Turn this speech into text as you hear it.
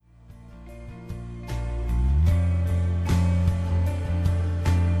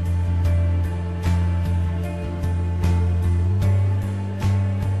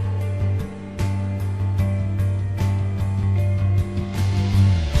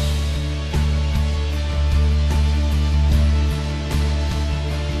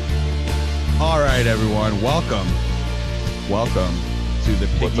right, everyone. Welcome to the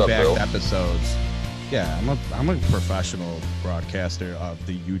piggybacked episodes. Yeah, I'm a professional broadcaster of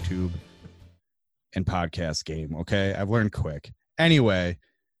the YouTube and podcast game. Okay, I've learned quick. Anyway,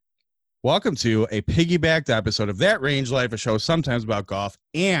 welcome to a piggybacked episode of That Range Life, a show sometimes about golf,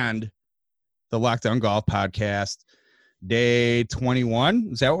 and the Lockdown Golf Podcast, day 21.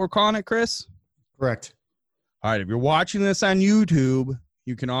 Is that what we're calling it, Chris? Correct. All right, if you're watching this on YouTube,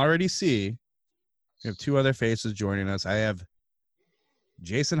 you can already see we have two other faces joining us. I have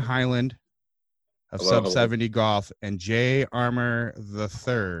Jason Highland of Sub 70 Golf and Jay Armour the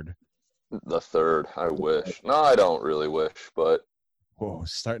third. The third, I wish. No, I don't really wish, but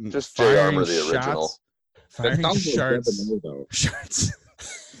starting just Jay Armour the original. Firing shots.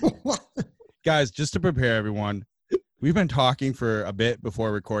 Guys, just to prepare everyone, we've been talking for a bit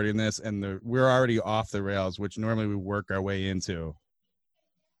before recording this, and we're already off the rails, which normally we work our way into.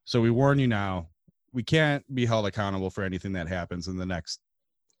 So we warn you now, we can't be held accountable for anything that happens in the next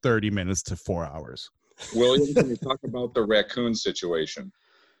 30 minutes to 4 hours. William, can you talk about the raccoon situation?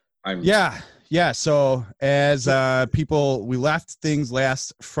 Yeah. So as people, we left things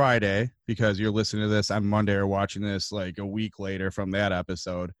last Friday because you're listening to this on Monday or watching this like a week later from that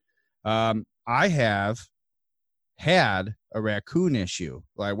episode. I have had a raccoon issue.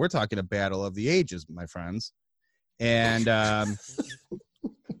 Like, we're talking a battle of the ages, my friends. And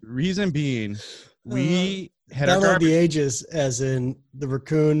reason being, we had battle of the ages, as in the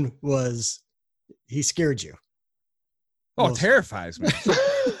raccoon he scared you. Oh, it terrifies me.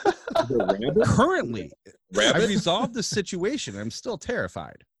 Currently, I resolved the situation. I'm still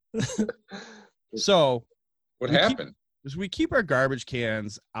terrified. So what happened? We keep our garbage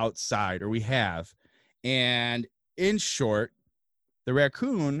cans outside, or we have. And in short, the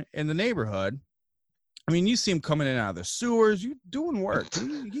raccoon in the neighborhood, I mean, you see him coming in and out of the sewers, you doing work.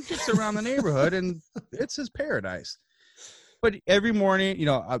 He gets around the neighborhood and it's his paradise. But every morning,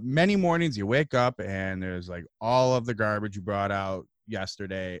 many mornings you wake up and there's like all of the garbage you brought out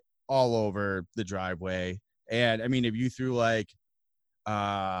yesterday all over the driveway. And I mean, if you threw like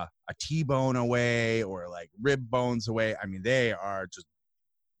a T-bone away or like rib bones away, I mean, they are just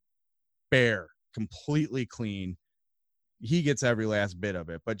bare, completely clean. He gets every last bit of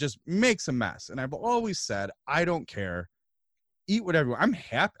it, but just makes a mess. And I've always said, I don't care. Eat whatever. I'm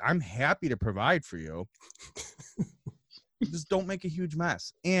happy to provide for you. Just don't make a huge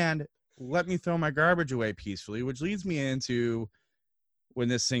mess. And let me throw my garbage away peacefully, which leads me into when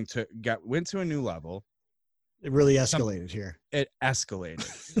this thing went to a new level. It really escalated here. It escalated.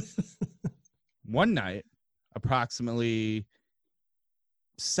 One night, approximately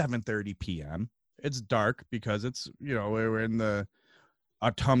 7:30 p.m., it's dark because it's, we're in the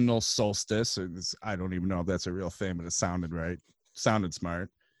autumnal solstice. I don't even know if that's a real thing, but it sounded right. Sounded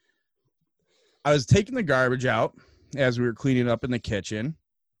smart. I was taking the garbage out as we were cleaning up in the kitchen,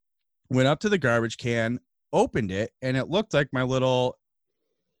 went up to the garbage can, opened it, and it looked like my little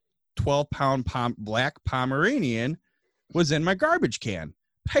 12-pound black Pomeranian was in my garbage can.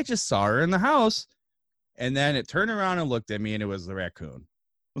 I just saw her in the house, and then it turned around and looked at me, and it was the raccoon.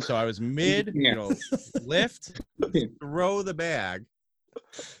 So I was lift, throw the bag.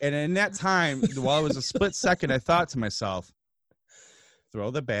 And in that time, while it was a split second, I thought to myself, throw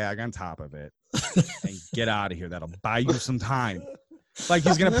the bag on top of it and get out of here. That'll buy you some time. Like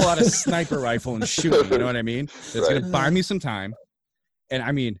he's going to pull out a sniper rifle and shoot me. You know what I mean? It's going to buy me some time. And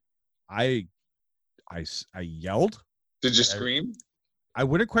I mean, I yelled. Did you scream? I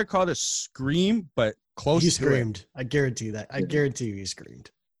wouldn't quite call it a scream, but close. He to screamed. It. I guarantee that. I guarantee you he screamed.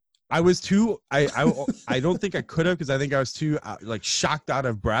 I was too. I don't think I could have, because I think I was too shocked out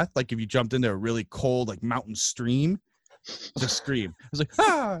of breath. Like if you jumped into a really cold mountain stream, to scream. I was like,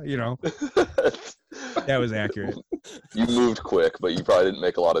 that was accurate. You moved quick, but you probably didn't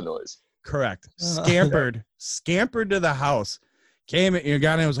make a lot of noise. Correct. Scampered to the house. Came in,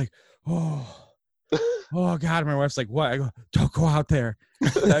 got in. I was like, oh God. My wife's like, what? I go, don't go out there.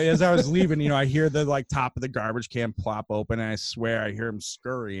 As I was leaving, I hear the top of the garbage can plop open, and I swear I hear him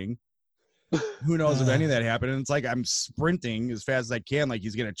scurrying. Who knows if any of that happened? And it's like I'm sprinting as fast as I can, like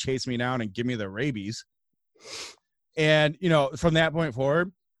he's gonna chase me down and give me the rabies. And from that point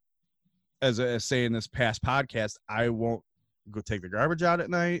forward, as I say in this past podcast, I won't go take the garbage out at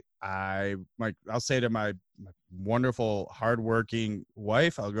night. I'll say to my wonderful, hardworking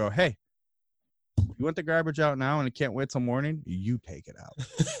wife, I'll go, hey, you want the garbage out now and it can't wait till morning? You take it out.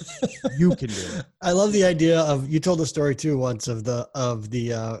 You can do it. I love the idea of, you told a story too once of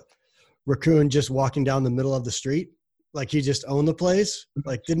the raccoon just walking down the middle of the street. Like he just owned the place.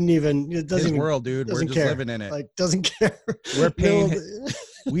 Like it doesn't his even, world, dude. We're just living in it. Like doesn't care. We're paying.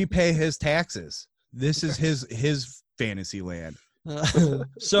 We pay his taxes. This is his fantasy land. Uh,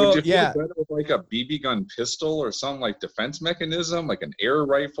 So Would you feel yeah, better with like a BB gun pistol or some like defense mechanism, like an air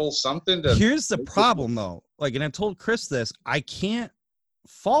rifle, something to here's the make it- problem though. Like, and I told Chris this, I can't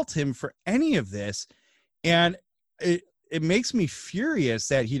fault him for any of this. And it makes me furious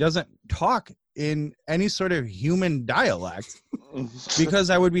that he doesn't talk in any sort of human dialect, because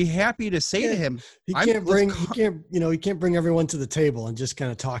I would be happy to say to him, he I'm- can't let's bring, co- he can't bring everyone to the table and just kind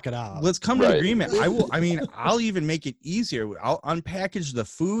of talk it out. let's come to an Right. agreement. I'll even make it easier. I'll unpackage the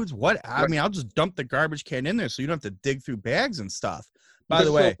foods. I'll just dump the garbage can in there so you don't have to dig through bags and stuff. By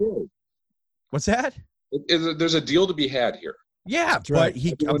the way, what's that? There's a deal to be had here. Yeah, That's but right.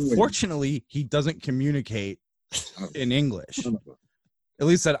 he Everyone wins. unfortunately he doesn't communicate in English. At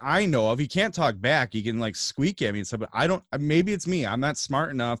least that I know of. He can't talk back. He can like squeak at me and stuff, but I don't. Maybe it's me. I'm not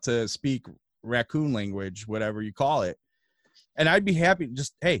smart enough to speak raccoon language, whatever you call it. And I'd be happy to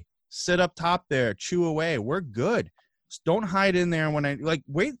just, hey, sit up top there, chew away. We're good. Just don't hide in there when I like.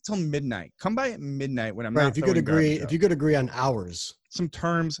 Wait till midnight. Come by at midnight when I'm Right. not. If you could throwing agree, garbage if out. you could agree on hours, Some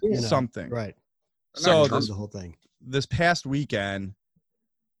terms, you know, something. right? So That's the whole thing. this past weekend,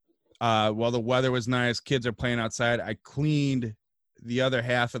 while the weather was nice, kids are playing outside, I cleaned the other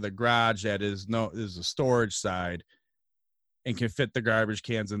half of the garage that is a storage side and can fit the garbage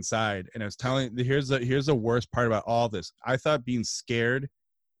cans inside. And I was telling, here's the worst part about all this. I thought being scared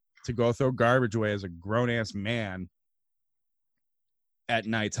to go throw garbage away as a grown-ass man at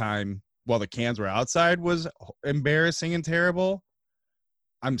nighttime while the cans were outside was embarrassing and terrible.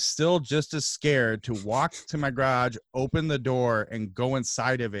 I'm still just as scared to walk to my garage, open the door, and go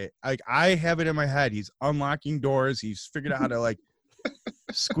inside of it. Like, I have it in my head. He's unlocking doors. He's figured out how to like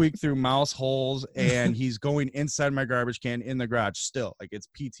squeak through mouse holes, and he's going inside my garbage can in the garage still. Like, it's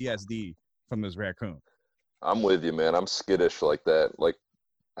PTSD from this raccoon. I'm with you, man. I'm skittish like that. Like,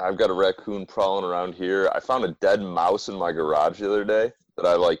 I've got a raccoon prowling around here. I found a dead mouse in my garage the other day that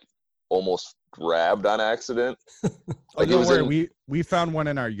I like almost grabbed on accident. Like, don't worry, we found one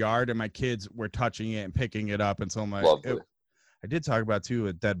in our yard, and my kids were touching it and picking it up, and so I'm like, Lovely. I did talk about too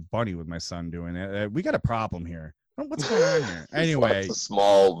a dead bunny with my son doing it. We got a problem here. What's going on here? Anyway, Lots of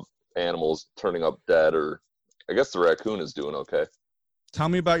small animals turning up dead, or I guess the raccoon is doing okay. tell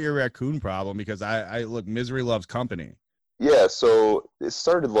me about your raccoon problem, because I look, misery loves company. Yeah, so it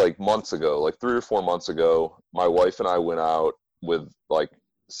started like months ago, like 3 or 4 months ago. My wife and I went out with like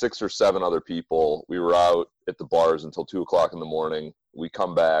 6 or 7 other people. We were out at the bars until 2 o'clock in the morning. We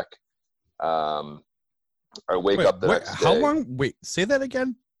come back. I wake up the next day. How long? Wait, say that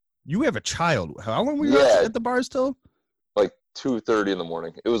again. You have a child. How long were you Yeah. at the bars till? Like 2:30 in the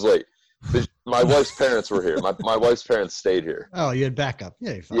morning. It was late. My wife's parents were here. My wife's parents stayed here. Oh, you had backup.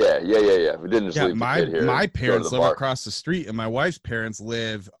 Yeah. You're fine. Yeah. We didn't just Yeah, leave the kid here. my and go to parents the live bar. across the street, and my wife's parents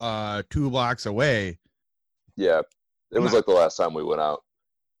live 2 blocks away. Yeah, it was Nah. like the last time we went out.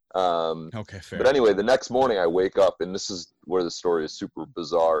 Okay, fair. But anyway, the next morning I wake up, and this is where the story is super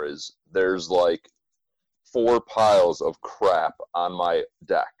bizarre, is there's like 4 piles of crap on my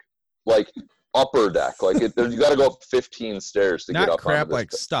deck. Like upper deck. Like you got to go up 15 stairs to Not get up crap onto this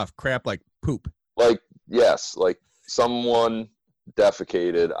like stuff. Crap like poop. Like, yes, like someone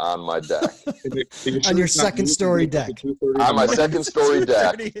defecated on my deck. On your second story deck. On my second story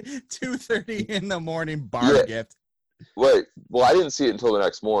deck. 2:30 in the morning bar Yeah. gift. Wait, well, I didn't see it until the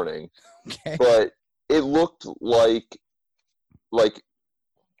next morning, Okay. but it looked like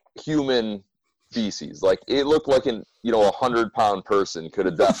human feces. Like it looked like a 100-pound person could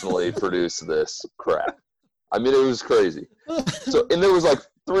have definitely produced this crap. I mean, it was crazy. So, and there was like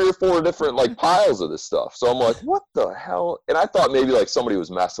 3 or 4 different like piles of this stuff. So I'm like, what the hell? And I thought maybe like somebody was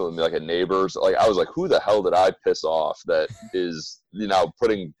messing with me, like a neighbor's. Like I was like, who the hell did I piss off that is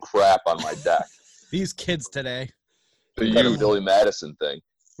putting crap on my deck? These kids today. The Kind of youth. Billy Madison thing.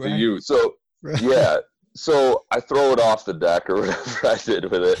 The youth. So Right. yeah. So I throw it off the deck or whatever I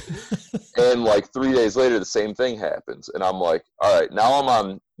did with it. And like 3 days later, the same thing happens. And I'm like, all right, now I'm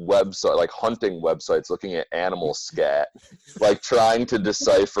on website, like hunting websites, looking at animal scat, like trying to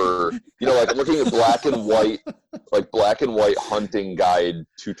decipher, like I'm looking at black and white hunting guide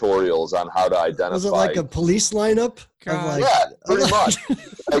tutorials on how to identify. Was it like a police lineup? Of God. like, Yeah, pretty much.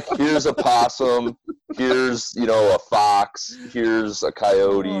 Like here's a possum, here's a fox, here's a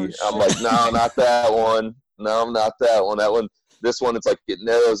coyote. Oh, I'm like, no, not that one. No, not that one. That one. This one, it's like getting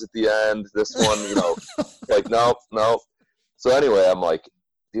arrows at the end. This one, like nope. So anyway, I'm like,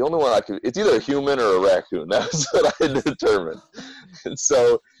 the only one it's either a human or a raccoon. That's what I determined. And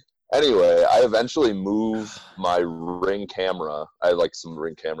so anyway, I eventually moved my Ring camera. I like some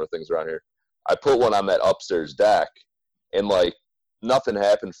Ring camera things around here. I put one on that upstairs deck, and like nothing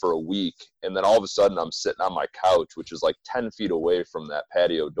happened for a week, and then all of a sudden I'm sitting on my couch, which is like 10 feet away from that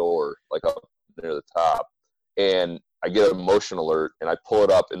patio door, like up near the top, and I get a motion alert, and I pull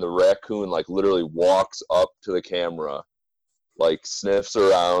it up, and the raccoon like literally walks up to the camera, like sniffs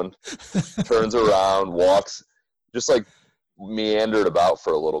around, turns around, walks, just like meandered about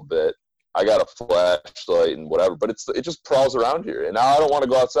for a little bit. I got a flashlight and whatever, but it just prowls around here, and now I don't want to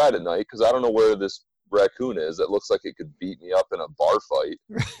go outside at night because I don't know where this raccoon is. That looks like it could beat me up in a bar fight.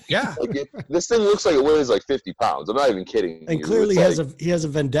 Yeah. Like this thing looks like it weighs like 50 pounds. I'm not even kidding. And you. clearly It's he has a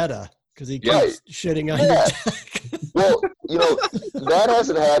vendetta because he keeps Right. shitting on Yeah. your deck. Well, that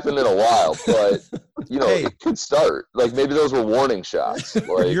hasn't happened in a while, but Hey. it could start. Like maybe those were warning shots.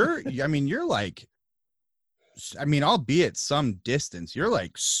 Like You're like, albeit some distance, you're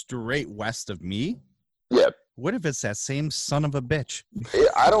like straight west of me. yeah, What if it's that same son of a bitch?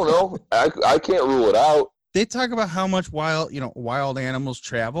 I don't know. I can't rule it out. They talk about how much wild animals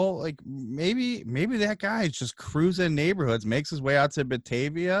travel. Like maybe that guy is just cruising neighborhoods, makes his way out to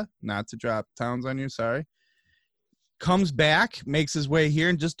Batavia, not to drop towns on you, sorry. Comes back, makes his way here,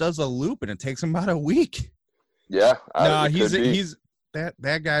 and just does a loop, and it takes him about a week. Yeah. No, it could be. he's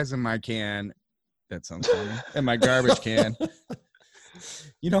that guy's in my can. That sounds funny. In my garbage can.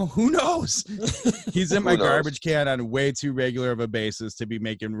 Who knows? He's in my Who knows? garbage can on way too regular of a basis to be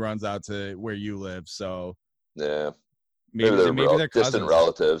making runs out to where you live. So Yeah. maybe they're distant cousins.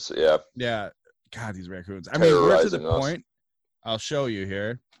 relatives. Yeah. Yeah. God, these raccoons. I mean, we're to the Terrorizing us. point. I'll show you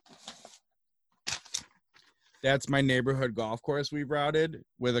here. That's my neighborhood golf course we've routed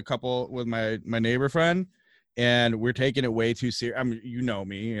with my neighbor friend. And we're taking it way too serious. I mean, you know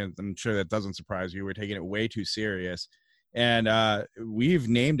me, and I'm sure that doesn't surprise you. We're taking it way too serious. And we've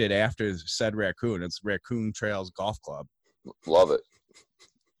named it after said raccoon. It's Raccoon Trails Golf Club. Love it.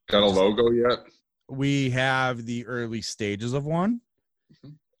 Got a logo yet? We have the early stages of one.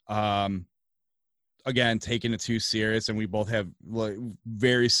 Again, taking it too serious, and we both have like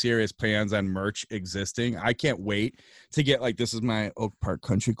very serious plans on merch existing. I can't wait to get this is my Oak Park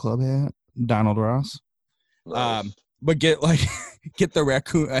Country Club hat, Donald Ross. Nice. But get the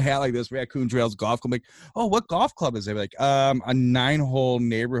raccoon a hat like this, Raccoon Trails Golf Club. Like, oh, what golf club is it? Like, a 9-hole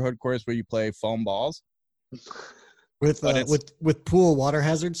neighborhood course where you play foam balls. with pool water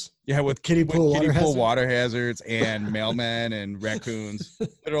hazards. Yeah, with kiddie pool water hazards and mailmen and raccoons,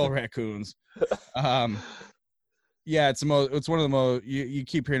 literal raccoons. Yeah, it's one of the most you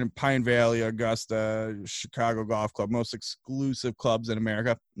keep hearing Pine Valley, Augusta, Chicago Golf Club, most exclusive clubs in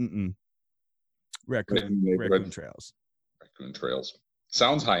America. Raccoon Trails. Raccoon Trails.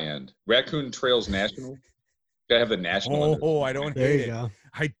 Sounds high end. Raccoon Trails National. Gotta have the national. Oh, I don't There hate you it. go.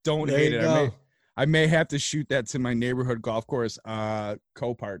 I don't There hate you it. go. I may have to shoot that to my neighborhood golf course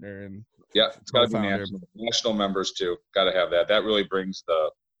co-partner and Yeah, it's gotta be Co-founder. national members too. Gotta have that. That really brings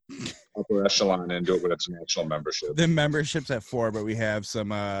the upper echelon into it when it's national membership. the membership's at 4, but we have some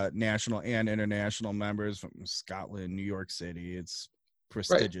national and international members from Scotland, New York City. It's Right.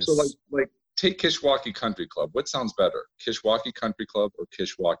 prestigious. So like take Kishwaukee Country Club. What sounds better? Kishwaukee Country Club or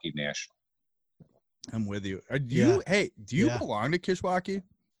Kishwaukee National? I'm with you. Yeah. Do you Yeah. belong to Kishwaukee?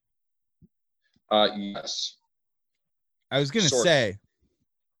 Yes. I was gonna Sort of. say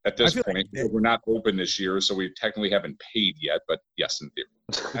At this feel like point, it- we're not open this year, so we technically haven't paid yet, but yes, in theory.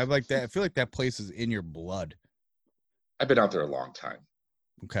 I like that. I feel like that place is in your blood. I've been out there a long time.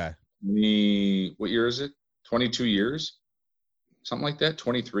 Okay. What year is it? 22 years? Something like that?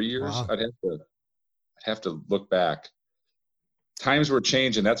 23 years? Wow. I'd have to look back. Times were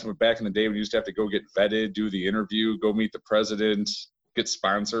changing. That's what back in the day we used to have to go get vetted, do the interview, go meet the president, get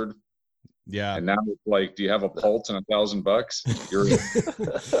sponsored. Yeah. And now it's like, do you have a pulse and $1,000? You're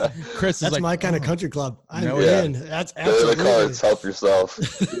Chris is That's like, my kind of "Oh, country club. I'm No, yeah. in. That's There are the absolutely. cards. Help yourself.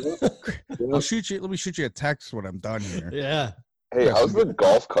 I'll shoot you. Let me shoot you a text when I'm done here. Yeah. Hey, how's the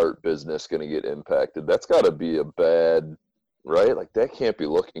golf cart business going to get impacted? That's got to be a bad, right? Like that can't be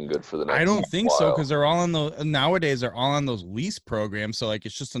looking good for the next. I don't think so while. because they're all on nowadays they're all on those lease programs. So like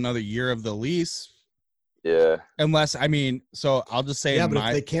it's just another year of the lease. Yeah. Unless so I'll just say Yeah, in but my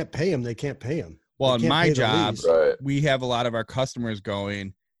if they can't pay him, they can't pay him. well they in can't my pay the job lease. Right. we have a lot of our customers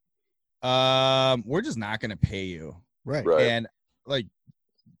going, we're just not gonna pay you. Right. Right. And like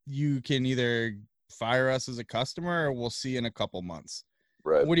you can either fire us as a customer or we'll see in a couple months.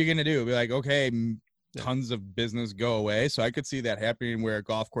 Right. What are you going to do? Be like, okay, tons of business go away. So I could see that happening where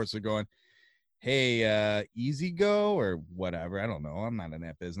golf courses are going, hey, easy go or whatever. I don't know. I'm not in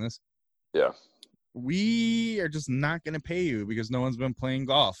that business. Yeah. We are just not going to pay you because no one's been playing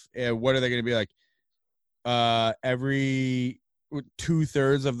golf. And what are they going to be like? Every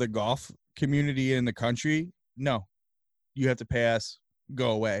 2/3 of the golf community in the country? No. you have to pass,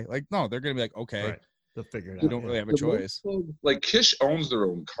 go away. Like, no, they're going to be like, okay, Right. They'll figure it we out. don't yeah. really have a The choice. most- Like Kish owns their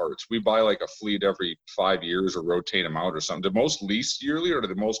own carts. We buy like a fleet every 5 years or rotate them out or something. Do most lease yearly or do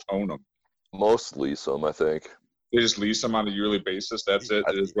the most own them? Most lease them, I think. They just lease them on a yearly basis. That's it.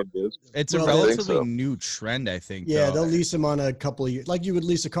 It is what it is. It's Well, a I think relatively so. new trend, I think. Yeah, though. they'll lease them on a couple of years, like you would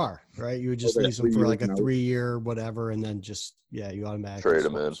lease a car, right? You would just Okay, lease them 3 for years like a now. 3-year whatever, and then just you automatically Trade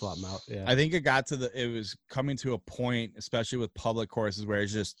 'em in. swap them out. Yeah, I think it was coming to a point, especially with public courses, where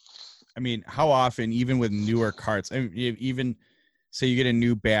it's just, I mean, how often, even with newer carts, I mean, even say you get a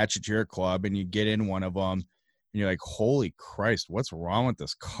new batch at your club and you get in one of them and you're like, holy Christ, what's wrong with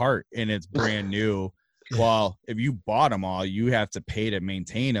this cart? And it's brand new. Well, if you bought them all, you have to pay to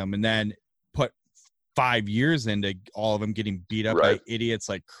maintain them and then put 5 years into all of them getting beat up by Right. idiots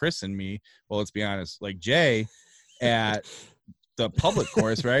like Chris and me. Well, let's be honest, like Jay at the public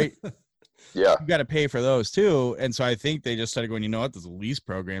course, right? Yeah. You got to pay for those too. And so I think they just started going, you know what, this lease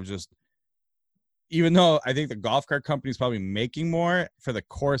program is just, even though I think the golf cart company is probably making more for the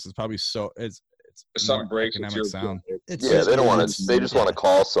course, it's probably If something more breaks, it's economic your sound. it's Yeah, just- they don't want it's- to. They just want to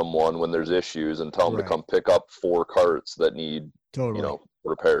call someone when there's issues and tell them Right. to come pick up 4 carts that need, totally.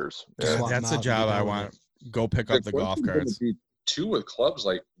 repairs. Just Yeah. swap 'em That's a out and job be I done with want. it. Go pick up the golf question's gonna carts. be, too, with clubs,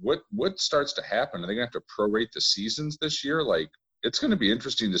 like what starts to happen? Are they gonna have to prorate the seasons this year? Like it's gonna be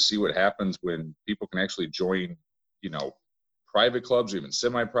interesting to see what happens when people can actually join, private clubs or even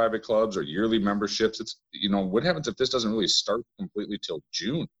semi-private clubs or yearly memberships. It's what happens if this doesn't really start completely till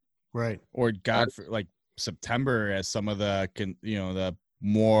June? Right. Or God, for like September, as some of the the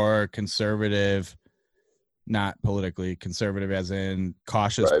more conservative, not politically conservative, as in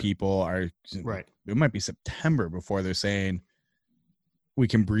cautious Right. people are. Right. It might be September before they're saying we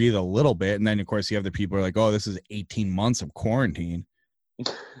can breathe a little bit, and then of course you have the people who are like, oh, this is 18 months of quarantine.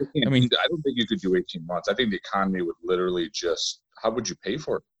 I mean, I don't think you could do 18 months. I think the economy would literally just. How would you pay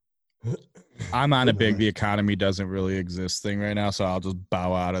for it? I'm on a big the economy doesn't really exist thing right now, so I'll just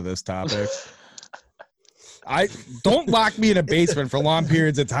bow out of this topic. I don't lock me in a basement for long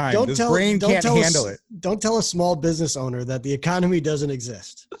periods of time. This brain can't handle it. Don't tell a small business owner that the economy doesn't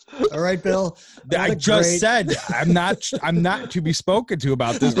exist. All right, Bill. I What a just great- said I'm not to be spoken to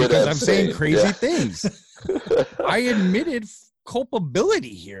about this You did because I'm saying abstain, crazy yeah. things. I admitted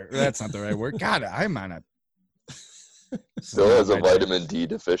culpability here. That's not the right word. God, I'm on a. Still has a vitamin D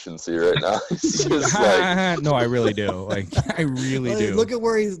deficiency right now. He's just like, No, I really do. Like I really Well, do.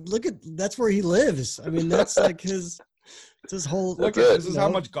 Look at that's where he lives. I mean, that's like it's his whole. Look That's at it. this is how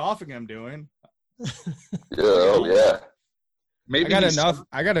much golfing I'm doing. yeah. Maybe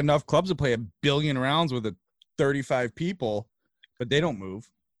I got enough clubs to play 1 billion rounds with 35 people, but they don't move.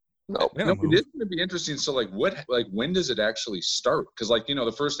 No. They No, don't move. it is going to be interesting. So, when does it actually start? Because,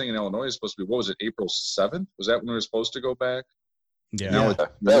 the first thing in Illinois is supposed to be, what was it, April 7th? Was that when we were supposed to go back? Yeah. Now Yeah. it's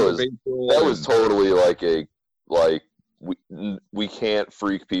That middle was of April that was and- totally like we can't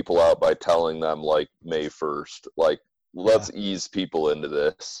freak people out by telling them like May 1st. Like let's ease people into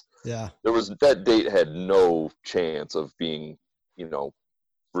this. Yeah. That date had no chance of being,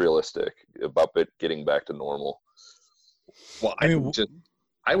 realistic about it getting back to normal. Well,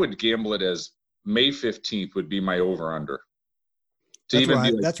 I would gamble it as May 15th would be my over/under.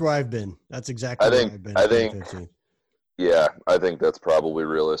 That's where I've been. That's exactly where I've been. I May think 15th. Yeah, I think that's probably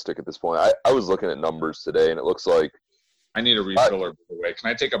realistic at this point. I was looking at numbers today, and it looks like I need a refiller. By the way, can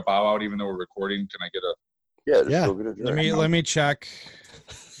I take a bow out even though we're recording? Can I get just go get a drink. Let me check.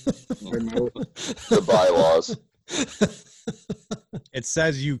 The bylaws. It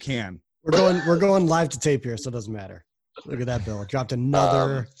says you can. We're going live to tape here, so it doesn't matter. Look at that, Bill. It dropped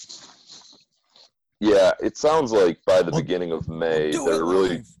another. Yeah, it sounds like by the beginning of May Do there it really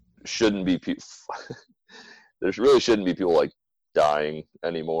live. shouldn't be people. There really shouldn't be people like dying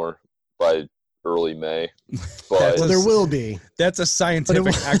anymore by early May. But Well, there will be. That's a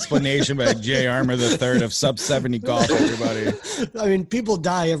scientific explanation by Jay Armour III of Sub 70 Golf. Everybody. I mean, people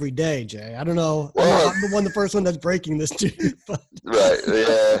die every day, Jay. I don't know. Well- I'm the first one that's breaking this to you, but right,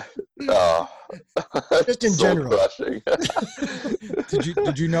 yeah. Oh. Just in So general. crushing.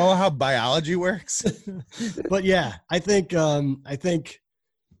 Did you know how biology works? but yeah, I think the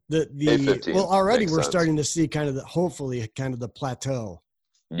May 15th already makes we're sense. starting to see hopefully the plateau.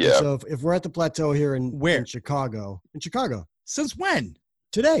 And Yeah. so if we're at the plateau here Where? in Chicago, Since when?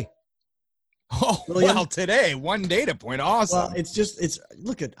 today. Oh, William? well, today, one data point. Awesome.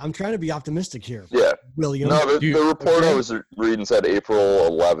 Well, I'm trying to be optimistic here, Yeah. William. No, the Dude, report I okay. was reading said April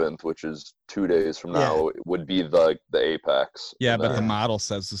 11th, which is 2 days from now, would be the apex. yeah, And but the then- model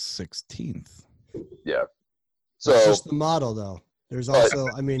says the 16th. yeah. It's So just the model, though. There's also,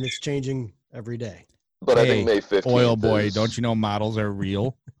 it's changing every day. But I Hey, think May 15th. Oil boy, is- don't you know models are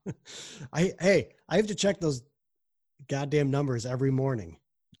real? I have to check those goddamn numbers every morning.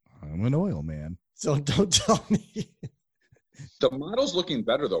 I'm an oil man. So don't tell me. The model's looking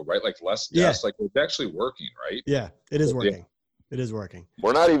better though, right? Like less Yeah. deaths. Like it's actually working, right? Yeah, it is Yeah. working. It is working.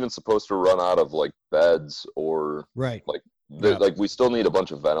 We're not even supposed to run out of like beds or Right. Yeah. like we still need a bunch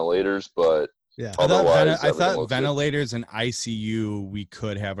of ventilators, but Yeah. otherwise I everything thought looks good. ventilators and ICU we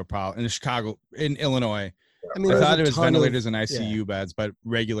could have a problem in Illinois. I mean, I there's thought a it was ton of- ventilators and ICU beds, but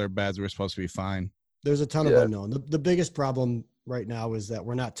regular beds were supposed to be fine. There's a ton of Yeah. unknown. The biggest problem right now is that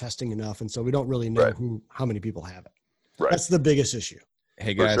we're not testing enough, and so we don't really know Right. how many people have it. Right. That's the biggest issue.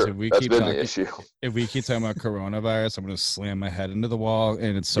 Hey For guys, sure. if we That's keep been talking, the issue. if we keep talking about coronavirus, I'm gonna slam my head into the wall,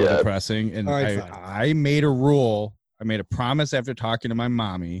 and it's so Yeah. depressing. And All right, fine. I made a rule. I made a promise after talking to my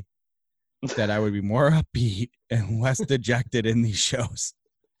mommy that I would be more upbeat and less dejected in these shows.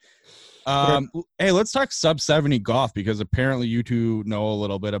 Hey, let's talk sub 70 golf because apparently you two know a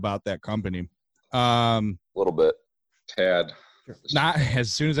little bit about that company. A little bit. Tad. Not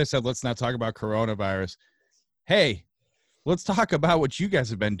as soon as I said let's not talk about coronavirus. Hey, let's talk about what you guys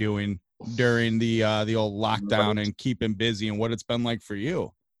have been doing during the old lockdown and keeping busy and what it's been like for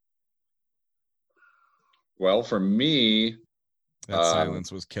you. Well, for me, That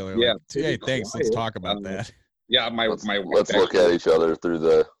silence was killer. yeah, Like, hey, pretty thanks. Let's quiet. talk about that. yeah, my Let's wife look actually- at each other through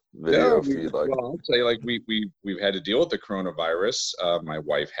the video Yeah, feed. Like, well, I'll say like we've had to deal with the coronavirus. My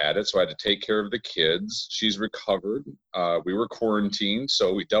wife had it, so I had to take care of the kids. She's recovered. We were quarantined,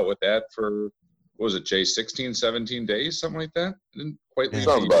 so we dealt with that for what was it, Jay, 16, 17 days, something like that. Didn't quite leave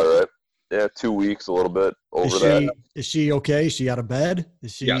sounds the- about right. Yeah, 2 weeks, a little bit over that. Is she okay? Is she out of bed?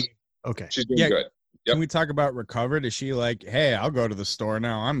 Is she Yes. okay? She's doing Yeah. good. Can Yep. we talk about recovered? Is she like, hey, I'll go to the store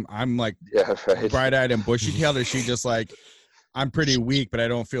now. I'm like Yeah, right. bright-eyed and bushy-tailed, or is she just like, I'm pretty weak, but I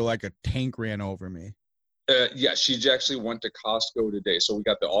don't feel like a tank ran over me? Yeah, she actually went to Costco today. So we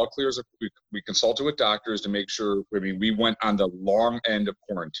got the all clears. We consulted with doctors to make sure. I mean, we went on the long end of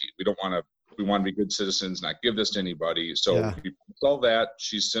quarantine. We want to be good citizens, not give this to anybody. So Yeah. we saw that.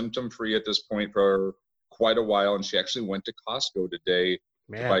 She's symptom free at this point for quite a while. And she actually went to Costco today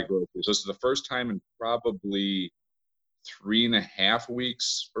to buy groceries. So this is the first time in probably 3.5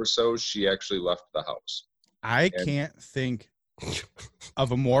 weeks or so she actually left the house. I can't think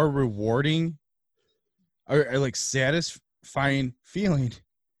of a more rewarding or like satisfying feeling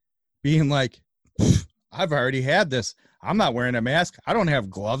being like, I've already had this. I'm not wearing a mask. I don't have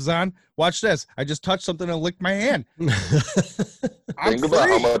gloves on. Watch this. I just touched something and licked my hand. I'm Think about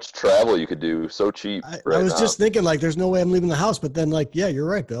how free. much travel you could do so cheap. I right was now. just thinking, like, there's no way I'm leaving the house. But then, like, yeah, you're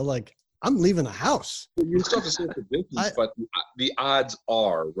right, Bill. Like, I'm leaving the house. You still have to say the business, but the odds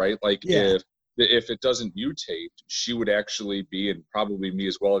are, right? Like Yeah. if it doesn't mutate, she would actually be, and probably me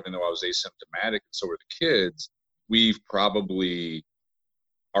as well, even though I was asymptomatic, and so were the kids. We probably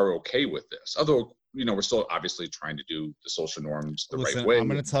are okay with this. Although, we're still obviously trying to do the social norms the Listen, right way. I'm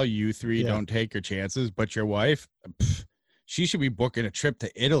going to tell you three, Yeah. don't take your chances, but your wife, she should be booking a trip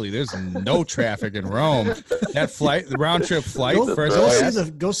to Italy. There's no traffic in Rome. That flight, the round trip flight, Go, first go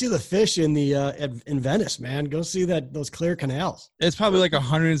class, see the fish in the in Venice, man. Go see those clear canals. it's probably like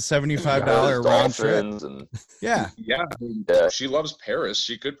 $175 There's round trip. dolphins and Yeah. Yeah, I mean, Yeah. she loves Paris.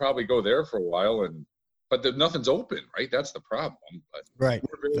 She could probably go there for a while, but nothing's open, right? That's the problem. But Right.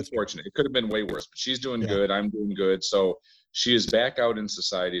 we're very That's true. fortunate. It could have been way worse, but she's doing Yeah. good. I'm doing good. So she is back out in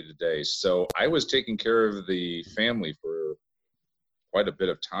society today. So I was taking care of the family for quite a bit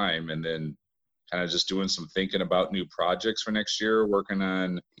of time, and then kind of just doing some thinking about new projects for next year, working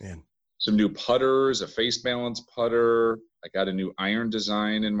on Man. some new putters, a face balance putter. I got a new iron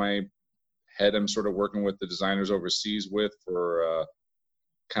design in my head. I'm sort of working with the designers overseas with for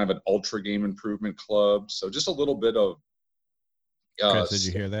kind of an ultra game improvement club. So just a little bit of. Chris, did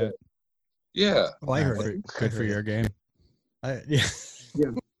you hear that? Yeah, Oh, I heard Good it. Good for your game.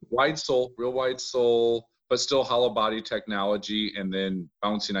 Yeah. wide sole, real wide sole, but still hollow body technology, and then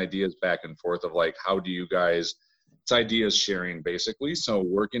bouncing ideas back and forth of like, how do you guys? It's ideas sharing basically. So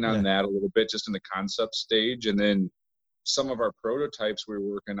working on that a little bit, just in the concept stage, and then some of our prototypes we're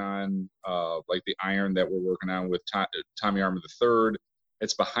working on, like the iron that we're working on with Tommy Armour III.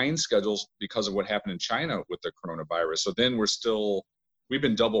 It's behind schedules because of what happened in China with the coronavirus. So then we've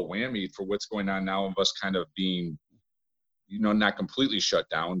been double whammied for what's going on now of us kind of being, not completely shut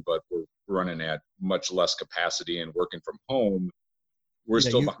down, but we're running at much less capacity and working from home. We're Yeah,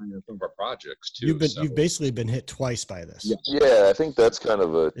 still behind on some of our projects too. You've basically been hit twice by this. Yeah. yeah, I think that's kind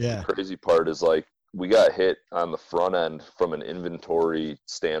of the Yeah. crazy part is like we got hit on the front end from an inventory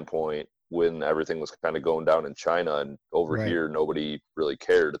standpoint when everything was kind of going down in China, and over Right. here nobody really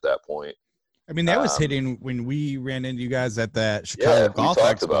cared at that point. I mean, that was hitting when we ran into you guys at that Chicago Golf we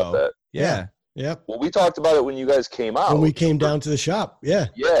talked Expo. about that. Yeah. Yep. Well, we talked about it when you guys came out. When we came down to the shop. Yeah.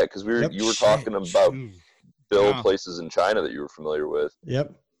 Yeah, because Yep. you were talking about Bill Yeah. places in China that you were familiar with.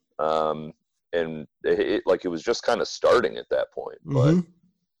 Yep. And it was just kind of starting at that point, but Mhm.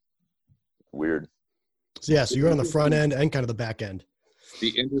 weird. So yeah, so you're on the front end and kind of the back end. The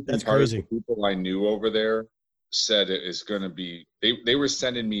interesting That's part is crazy. the people I knew over there said it is going to be. They were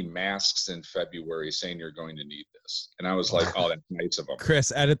sending me masks in February, saying you're going to need this, and I was like, "Oh, that's nice of them."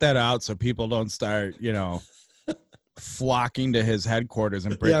 Chris, edit that out so people don't start, flocking to his headquarters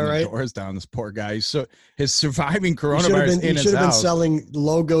and breaking the doors down. This poor guy. So his surviving coronavirus in his should have been house. selling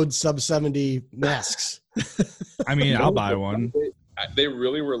logoed sub 70 masks. I mean, I'll buy one. They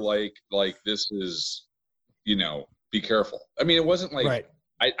really were like this is, be careful. I mean, it wasn't like Right.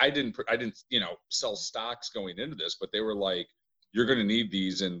 I didn't sell stocks going into this, but they were like, you're going to need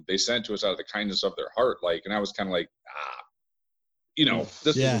these, and they sent to us out of the kindness of their heart. Like, and I was kind of like,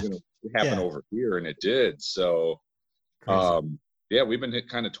 this Yeah. is going to happen over here, and it did. So, Crazy. we've been hit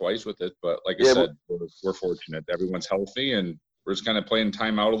kind of twice with it, but like I said, we're fortunate. Everyone's healthy, and we're just kind of playing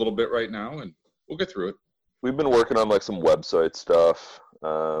time out a little bit right now, and we'll get through it. We've been working on like some website stuff,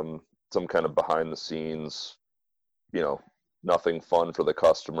 some kind of behind the scenes, nothing fun for the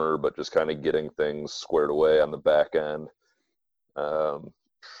customer, but just kind of getting things squared away on the back end. I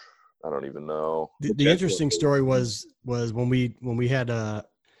don't even know. The interesting story was when we had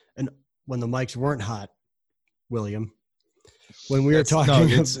when the mics weren't hot, William, when we were talking.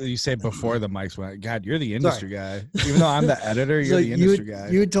 You say before the mics went. God, you're the industry guy. Even though I'm the editor, you're the industry guy.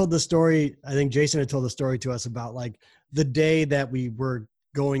 You had told the story. I think Jason had told the story to us about like the day that we were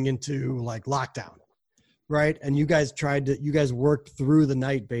going into like lockdown, right? And you guys worked through the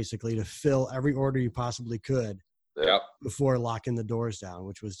night basically to fill every order you possibly could. Yep. Before locking the doors down,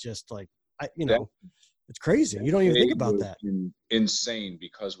 which was just like, it's crazy. You don't even think about that. Insane,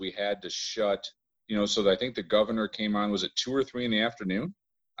 because we had to shut. So I think the governor came on. Was it 2 or 3 in the afternoon?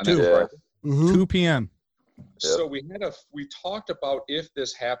 On that Friday? Mm-hmm. 2 p.m. So we talked about, if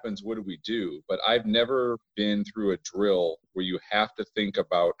this happens, what do we do? But I've never been through a drill where you have to think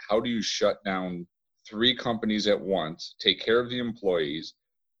about how do you shut down 3 companies at once, take care of the employees,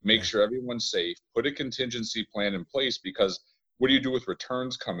 make sure everyone's safe, put a contingency plan in place, because what do you do with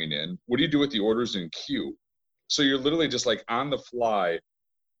returns coming in? What do you do with the orders in queue? So you're literally just like on the fly.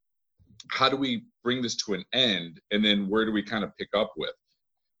 How do we bring this to an end? And then where do we kind of pick up with?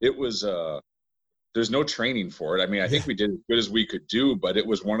 It was, there's no training for it. I mean, I think we did as good as we could do, but it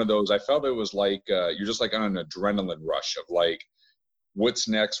was one of those, I felt it was like, you're just like on an adrenaline rush of like, what's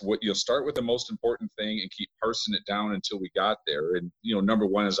next? What you'll start with the most important thing and keep parsing it down until we got there. And, number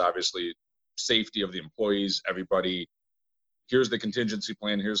one is obviously safety of the employees, everybody. Here's the contingency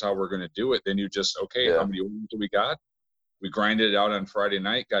plan. Here's how we're going to do it. Then you just, how many orders do we got? We grinded it out on Friday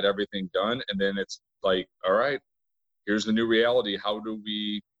night, got everything done. And then it's like, all right, here's the new reality. How do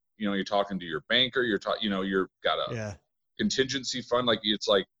we, you're talking to your banker, you've got a contingency fund. Like, it's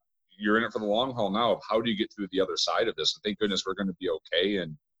like, you're in it for the long haul now of how do you get through the other side of this? And thank goodness we're going to be okay,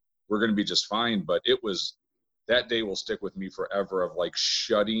 and we're going to be just fine. But that day will stick with me forever, of like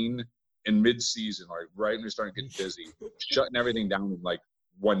shutting in mid-season, like right when you're starting to get busy, shutting everything down in like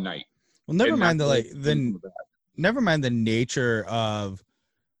one night. Well, never mind the nature of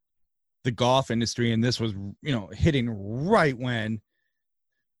the golf industry. And this was, hitting right when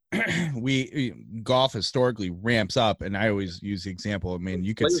golf historically ramps up. And I always use the example. I mean,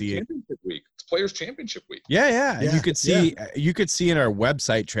 you could see it. It's Players Championship Week. Yeah. And you could see in our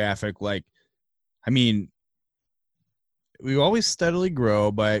website traffic, like, I mean, we always steadily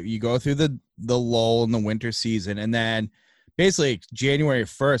grow, but you go through the lull in the winter season, and then basically January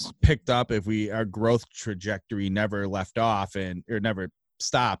 1st picked up. Our growth trajectory never left off or never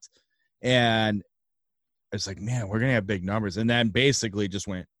stopped. And it's like, man, we're going to have big numbers. And then basically just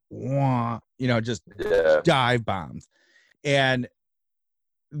went, dive bombed. And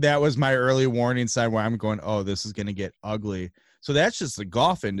that was my early warning sign where I'm going, oh, this is going to get ugly. So that's just the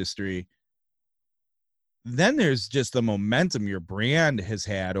golf industry. Then there's just the momentum your brand has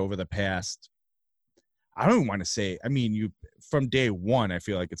had over the past, I don't want to say, I mean, from day one, I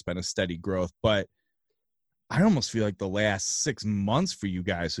feel like it's been a steady growth, but I almost feel like the last 6 months for you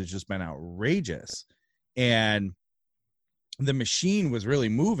guys has just been outrageous. And the machine was really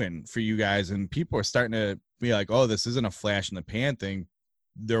moving for you guys, and people are starting to be like, oh, this isn't a flash in the pan thing.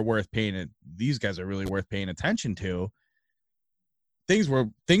 They're worth paying it. These guys are really worth paying attention to. Things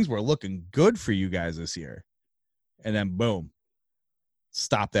were looking good for you guys this year. And then boom,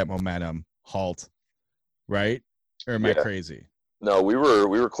 stop that momentum, halt. Right? Or am I crazy? No, we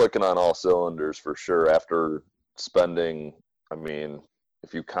were clicking on all cylinders for sure after spending, I mean,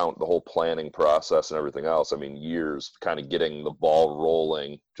 if you count the whole planning process and everything else, I mean, years kind of getting the ball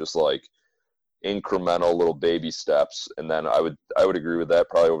rolling, just like incremental little baby steps. And then I would agree with that.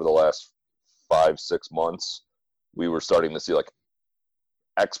 Probably over the last 5-6 months, we were starting to see like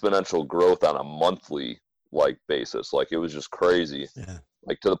exponential growth on a monthly like basis. Like it was just crazy. Yeah.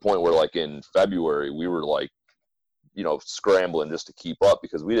 Like to the point where like in February we were like, scrambling just to keep up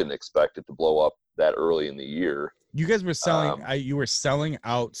because we didn't expect it to blow up that early in the year. You guys were selling. You were selling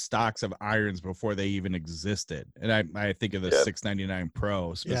out stocks of irons before they even existed, and I think of the 699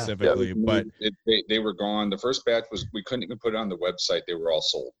 Pro specifically. Yeah. But they were gone. The first batch we couldn't even put it on the website. They were all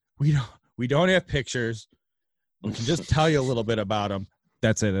sold. We don't have pictures. We can just tell you a little bit about them.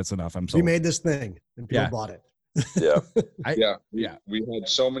 That's it. That's enough. I'm sold. We made this thing, and people bought it. Yeah. We had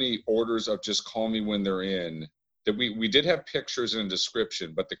so many orders of just call me when they're in. That we did have pictures and a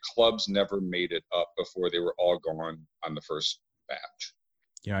description, but the clubs never made it up before they were all gone on the first batch.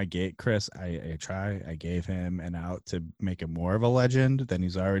 I gave Chris, I gave him an out to make him more of a legend than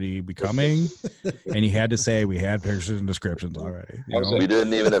he's already becoming. And he had to say we had pictures and descriptions already. We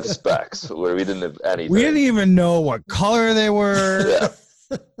didn't even have specs. We didn't have anything. We didn't even know what color they were. Yeah.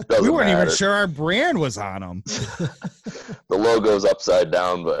 We weren't even sure our brand was on them. The logo's upside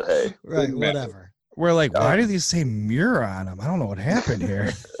down, but hey. Right, whatever. We're like, why do these say Muir on them? I don't know what happened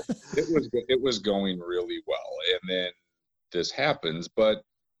here. It was going really well, and then this happens, but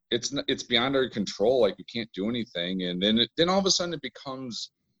it's beyond our control. Like we can't do anything, and then all of a sudden it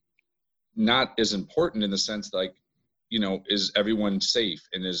becomes not as important in the sense like, is everyone safe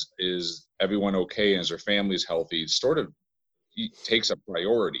and is everyone okay and is their families healthy? It sort of takes a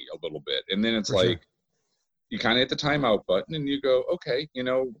priority a little bit, and then it's For like. sure. You kind of hit the timeout button and you go, okay,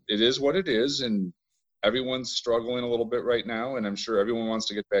 it is what it is. And everyone's struggling a little bit right now. And I'm sure everyone wants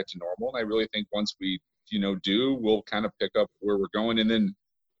to get back to normal. And I really think once we, we'll kind of pick up where we're going. And then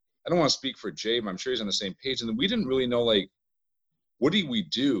I don't want to speak for Jay, but I'm sure he's on the same page. And then we didn't really know, like, what do we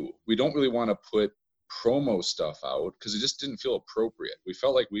do? We don't really want to put promo stuff out because it just didn't feel appropriate. We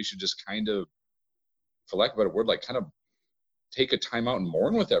felt like we should just kind of, for lack of a better word, like kind of take a time out and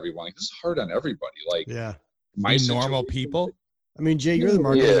mourn with everyone. Like, this is hard on everybody. Like, yeah. My normal people. I mean, Jay, you're the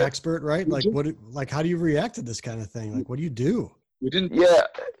marketing expert, right? Like, how do you react to this kind of thing? Like, what do you do? We didn't. Yeah,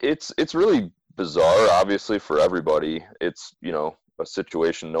 it's really bizarre, obviously, for everybody. It's, a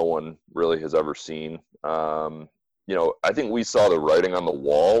situation no one really has ever seen. I think we saw the writing on the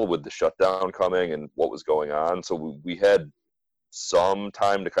wall with the shutdown coming and what was going on. So we had some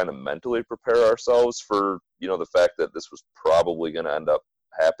time to kind of mentally prepare ourselves for, the fact that this was probably going to end up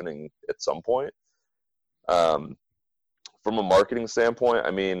happening at some point. From a marketing standpoint,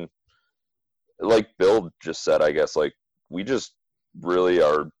 I mean, like Bill just said, I guess, like, we just really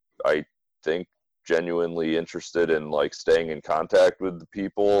are, I think, genuinely interested in, like, staying in contact with the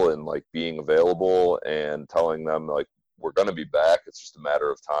people and, like, being available and telling them, like, we're going to be back. It's just a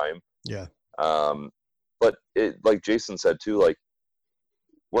matter of time. Yeah. But it, like Jason said too, like,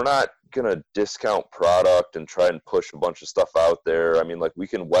 we're not going to discount product and try and push a bunch of stuff out there. I mean, like, we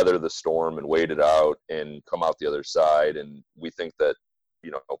can weather the storm and wait it out and come out the other side. And we think that,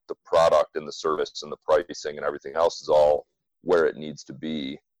 the product and the service and the pricing and everything else is all where it needs to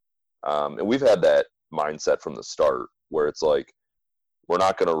be. And we've had that mindset from the start where it's like, we're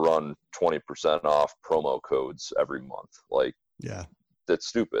not going to run 20% off promo codes every month. Like, yeah, that's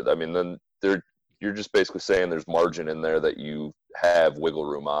stupid. I mean, then you're just basically saying there's margin in there that you have wiggle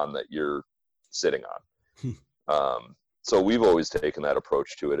room on that you're sitting on. So we've always taken that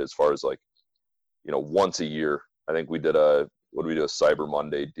approach to it as far as, like, once a year. I think we did a Cyber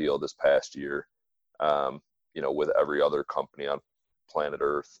Monday deal this past year, with every other company on planet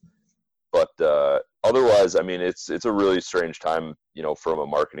Earth. But otherwise, I mean, it's a really strange time, from a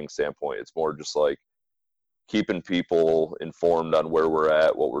marketing standpoint. It's more just like keeping people informed on where we're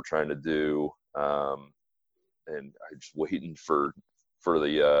at, what we're trying to do. And I'm just waiting for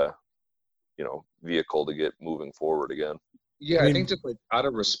the vehicle to get moving forward again. Yeah, I think just like out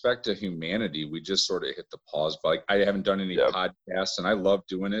of respect to humanity, we just sort of hit the pause. But like, I haven't done any podcasts, and I love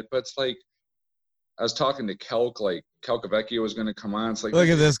doing it. But it's like, I was talking to Kelk, like Calcavecchio was going to come on. It's like, look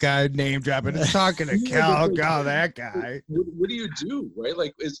at this guy name dropping. It's talking to Kelk. Oh, that guy. What do you do, right?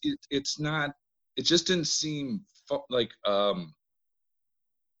 Like, it's not. It just didn't seem like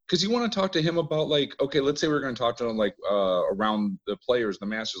because you want to talk to him about, like, okay, let's say we're going to talk to him, like, around the players, the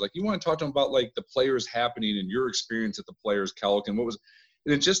Masters. Like, you want to talk to him about, like, the players happening and your experience at the players, Kelk, and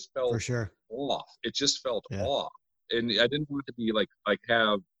and it just felt for sure off. It just felt off. And I didn't want it to be,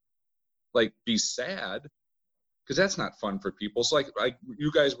 be sad. because that's not fun for people. So like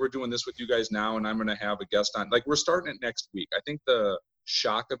you guys, we're doing this with you guys now, and I'm going to have a guest on. Like, we're starting it next week. I think the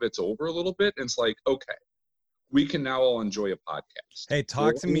shock of it's over a little bit, and it's like, okay, we can now all enjoy a podcast. Hey,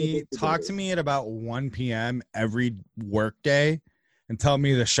 talk to me at about 1 p.m. every work day and tell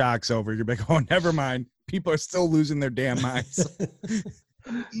me the shock's over. You're like, oh, never mind. People are still losing their damn minds.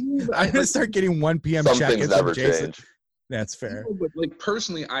 I'm going to start getting 1 p.m. Some check-ins things never from Jason. change. That's fair. But like,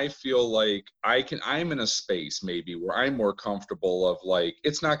 personally, I feel like I'm in a space maybe where I'm more comfortable of like,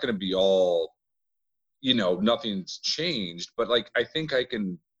 it's not going to be all, you know, nothing's changed, but like, I think I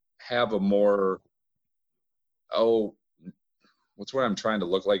can have a more, what's what I'm trying to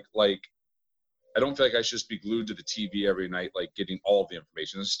look like? Like, I don't feel like I should just be glued to the TV every night, like getting all the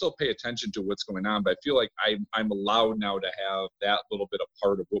information. I still pay attention to what's going on, but I feel like I'm allowed now to have that little bit of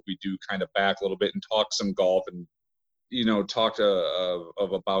part of what we do kind of back a little bit and talk some golf and, you know, talk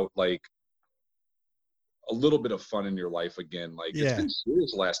about like a little bit of fun in your life again. Like, it's been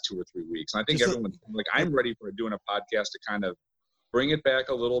serious the last 2 or 3 weeks. And I think Just everyone's like, I'm ready for doing a podcast to kind of bring it back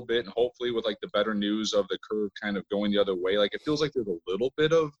a little bit, and hopefully with like the better news of the curve kind of going the other way. Like, it feels like there's a little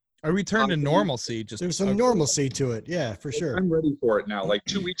bit of A return to normalcy. There's some normalcy to it. Yeah, for sure. I'm ready for it now. Like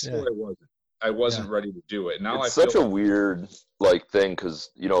 2 weeks ago, I wasn't ready to do it. Now It's I feel such a weird like thing, because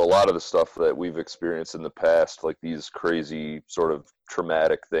you know, a lot of the stuff that we've experienced in the past, like these crazy sort of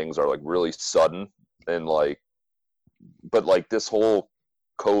traumatic things, are like really sudden, and like, but like this whole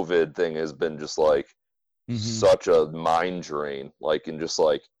COVID thing has been just like such a mind drain, like, and just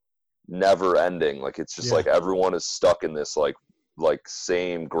like never ending. Like, it's just like everyone is stuck in this like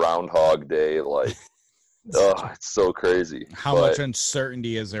same Groundhog Day, like it's so crazy. How much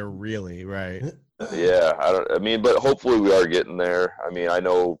uncertainty is there really, right? Yeah, I mean, but hopefully we are getting there. I mean, I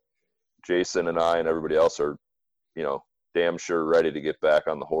know Jason and I and everybody else are, you know, damn sure ready to get back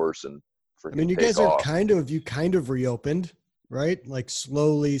on the horse and I mean, you guys are kind of reopened, right? Like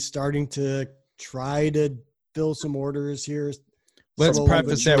slowly starting to try to fill some orders here. Let's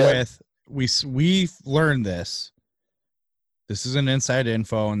preface that with we've learned this. This is an inside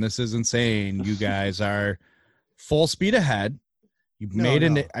info, and this isn't saying you guys are full speed ahead. You made I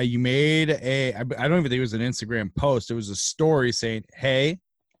don't even think it was an Instagram post. It was a story saying, hey,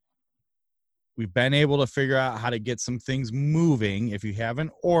 we've been able to figure out how to get some things moving. If you have an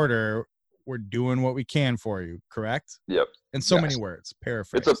order, we're doing what we can for you. Correct? Yep. In so many words,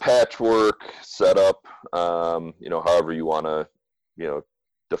 paraphrase. It's a patchwork setup. You know, however you want to, you know,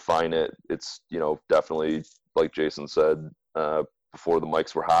 define it. It's, you know, definitely, like Jason said, before the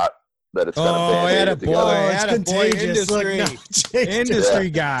mics were hot, that it's kind of band-aided together. It's contagious. Industry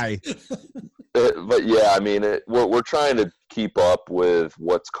guy. But yeah, I mean, we're trying to keep up with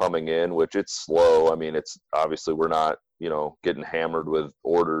what's coming in, which it's slow. I mean, it's obviously we're not, you know, getting hammered with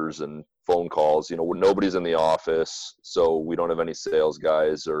orders and phone calls. You know, nobody's in the office, so we don't have any sales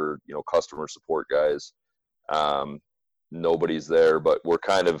guys or, you know, customer support guys. Nobody's there, but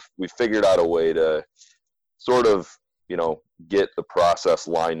we figured out a way to sort of, you know, get the process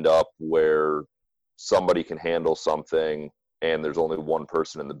lined up where somebody can handle something and there's only one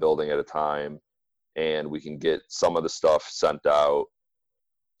person in the building at a time, and we can get some of the stuff sent out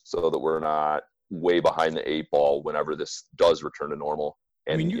so that we're not way behind the 8 ball whenever this does return to normal.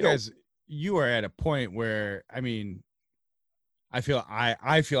 And, I mean, you are at a point where, I mean, I feel I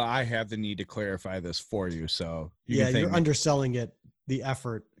have the need to clarify this for you. So you're underselling the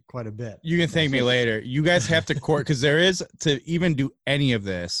effort quite a bit. You can thank me later. You guys have to because there is, to even do any of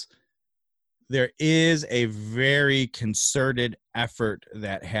this, there is a very concerted effort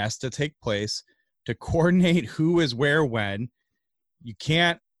that has to take place to coordinate who is where when. You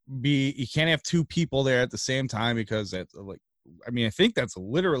can't have 2 people there at the same time, because that's like, I mean, I think that's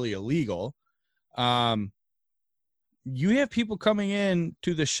literally illegal. You have people coming in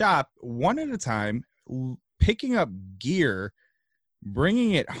to the shop one at a time, picking up gear,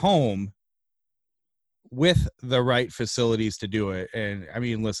 bringing it home with the right facilities to do it. And I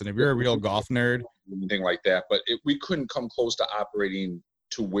mean, listen, if you're a real golf nerd, anything like that, but we couldn't come close to operating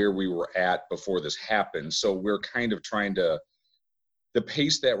to where we were at before this happened. So we're kind of trying to, the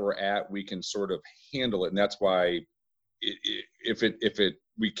pace that we're at, we can sort of handle it. And that's why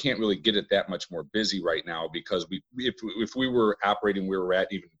we can't really get it that much more busy right now, because if we were operating where we're at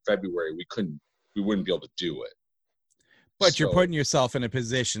even in February, we wouldn't be able to do it. But you're putting yourself in a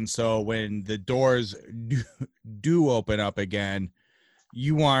position so when the doors do open up again,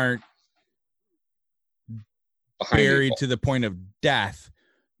 you aren't buried to the point of death.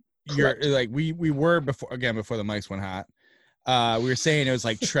 Correct. You're like we were before the mics went hot. we were saying it was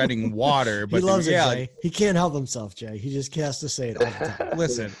like treading water, but He loves it, reality, Jay. He can't help himself, Jay. He just has to say it all the time.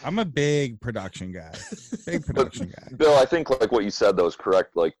 listen, I'm a big production guy. Big production guy. Bill, I think like what you said though is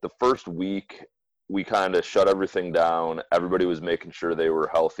correct. Like the first week, we kind of shut everything down. Everybody was making sure they were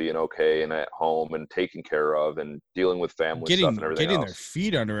healthy and okay and at home and taken care of and dealing with family stuff and everything getting else. their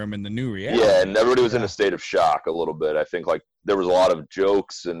feet under them in the new reality. Yeah, and everybody was in Yeah. a state of shock a little bit. I think like there was a lot of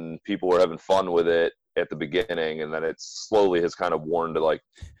jokes and people were having fun with it at the beginning, and then it slowly has kind of worn to like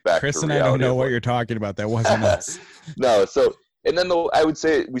back Chris to and I reality. don't know of what like- you're talking about. That wasn't us. No, so and then I would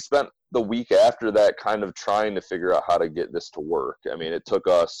say we spent the week after that kind of trying to figure out how to get this to work. I mean, it took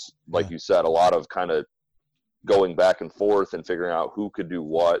us, like you said, a lot of kind of going back and forth and figuring out who could do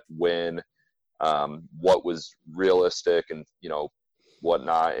what, when, what was realistic and, you know,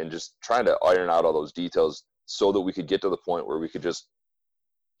 whatnot, and just trying to iron out all those details so that we could get to the point where we could just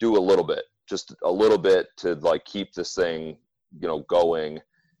do a little bit to like keep this thing, you know, going.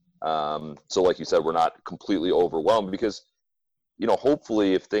 So like you said, we're not completely overwhelmed because, you know,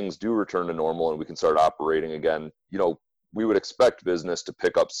 hopefully if things do return to normal and we can start operating again, you know, we would expect business to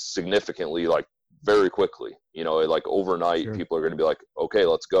pick up significantly, like very quickly, you know, like overnight. Sure. People are going to be like, okay,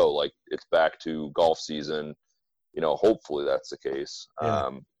 let's go. Like it's back to golf season, you know, hopefully that's the case. Yeah.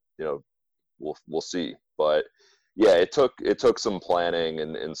 You know, we'll see, but yeah, it took some planning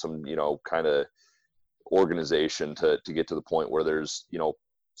and some, you know, kind of organization to get to the point where there's, you know,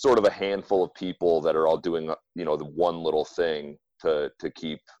 sort of a handful of people that are all doing, you know, the one little thing to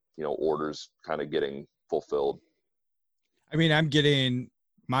keep, you know, orders kind of getting fulfilled. I mean, I'm getting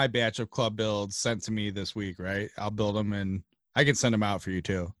my batch of club builds sent to me this week, right? I'll build them and I can send them out for you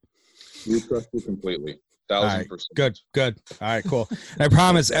too. We trust you completely. All right, 1,000%. good. All right, cool. And I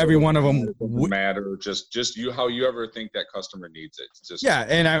promise every one of them. It doesn't matter. Just you, how you ever think that customer needs it. It's just Yeah,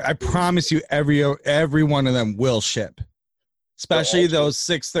 and I promise you, every one of them will ship, especially those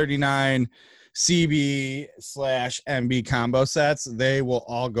 639 CB/MB combo sets. They will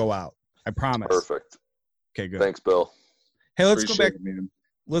all go out. I promise. Perfect. Okay, good. Thanks, Bill. Hey, let's go appreciate back. it, man.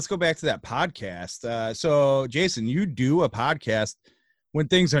 Let's go back to that podcast. So, Jason, you do a podcast when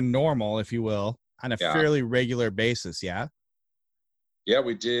things are normal, if you will, on a Yeah. fairly regular basis. Yeah. Yeah,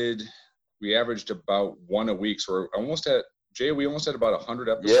 we did. We averaged about one a week. So we're almost at we almost had about 100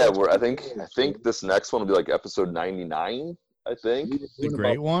 episodes. Yeah, I think this next one will be like episode 99. I think. The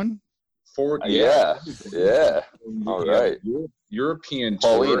great one. Forward. Yeah. All right. European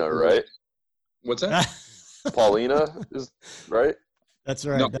Paulina, tour. right? What's that? Paulina is right. That's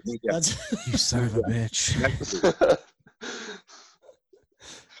right. No, That's You son of a bitch.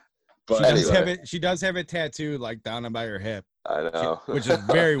 But She does have it tattooed like down by her hip, I know. which is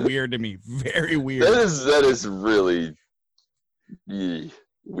very weird to me. Very weird. That is really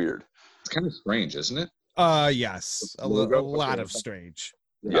weird. it's kind of strange, isn't it? Yes, a Logo? lot Okay. of strange.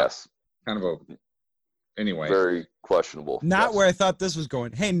 Yes. Kind of a. Anyway. Very questionable. Not Yes. where I thought this was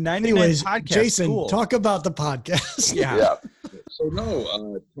going. Hey, 99 anyways, podcast. Jason, cool. talk about the podcast. Yeah. Yeah. So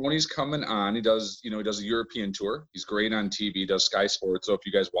no, Tony's coming on. He does a European tour. He's great on TV. He does Sky Sports. So if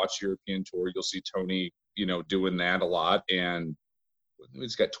you guys watch European tour, you'll see Tony, doing that a lot. And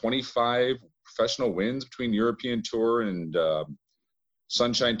he's got 25 professional wins between European tour and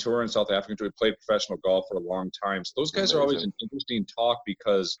Sunshine Tour and South African Tour. He played professional golf for a long time. So those guys are always an interesting talk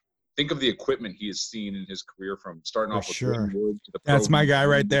because think of the equipment he has seen in his career from starting For off with sure. Gordon Wood to the Pro That's my guy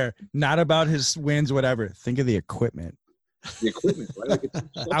Tour. right there. Not about his wins, whatever. Think of the equipment. The equipment, right? Like, it's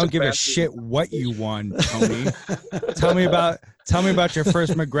such I don't give a fascinating- shit what you won, Tony. Tell me about your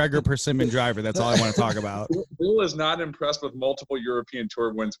first McGregor Persimmon driver. That's all I want to talk about. Bill is not impressed with multiple European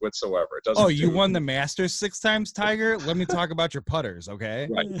Tour wins whatsoever. It doesn't. Oh, you do- won the Masters 6 times, Tiger? Let me talk about your putters, okay?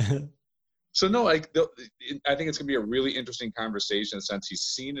 Right. So no, I think it's gonna be a really interesting conversation since he's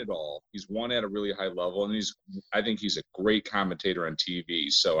seen it all. He's won at a really high level, and I think he's a great commentator on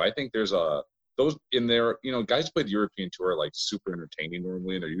TV. So I think there's those in there. Guys who played European Tour are like super entertaining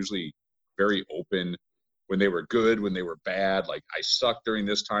normally, and they're usually very open when they were good, when they were bad. Like I sucked during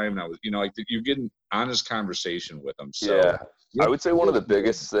this time, and I was, you get an honest conversation with them. So Yeah. I would say one of the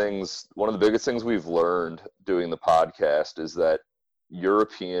biggest things we've learned doing the podcast is that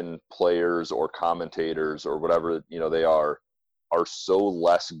European players or commentators or whatever they are so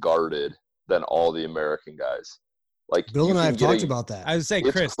less guarded than all the American guys. Like Bill you and I can have get talked a- about that. I would say,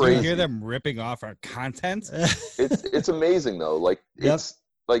 It's Chris, do you crazy. hear them ripping off our content? It's amazing though. Like Yep. it's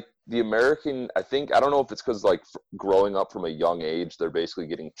like the American. I don't know if it's because like growing up from a young age, they're basically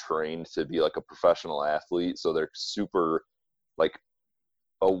getting trained to be like a professional athlete, so they're super like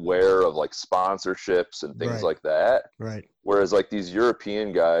aware of like sponsorships and things Right. like that. Right. Whereas like these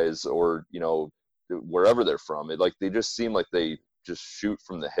European guys or, wherever they're from. They just seem like they just shoot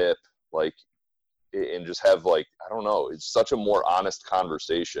from the hip, like, and just have, like, I don't know, it's such a more honest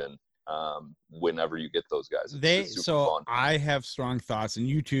conversation whenever you get those guys. It's super fun. I have strong thoughts, and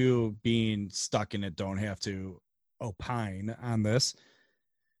you two being stuck in it don't have to opine on this.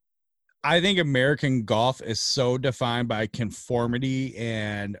 I think American golf is so defined by conformity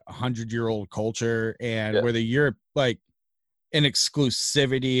and 100-year-old culture, and whether you're like an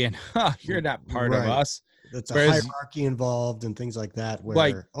exclusivity and you're not part of us. That's a hierarchy involved and things like that. Where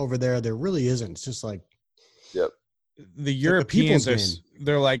like, over there really isn't. It's just like, the Europeans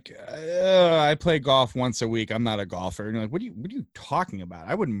they're like, I play golf once a week. I'm not a golfer. And you're like, what are you talking about?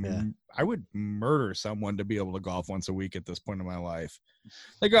 I would murder someone to be able to golf once a week at this point in my life.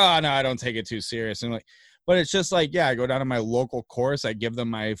 Like, oh no, I don't take it too serious. And like, but it's just like, I go down to my local course. I give them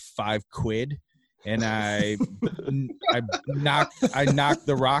my $5 and I knock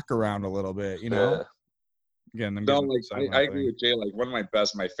the rock around a little bit, you know? Again, I agree with Jay. Like one of my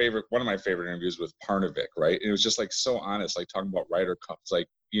favorite interviews with Parnevik, right? And it was just like so honest, like talking about Ryder Cups. Like,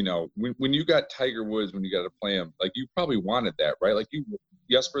 you know, when you got Tiger Woods, when you got to play him, like you probably wanted that, right? Like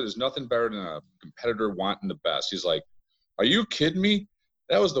Jesper, there's nothing better than a competitor wanting the best. He's like, are you kidding me?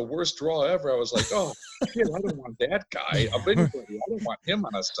 That was the worst draw ever. I was like, oh, shit, I don't want that guy. I don't want him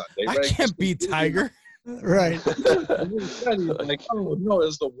on a Sunday. I can't beat Tiger. Right. Like, oh no,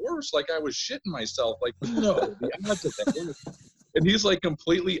 it's the worst. Like I was shitting myself. Like, no, the odds of that. And he's like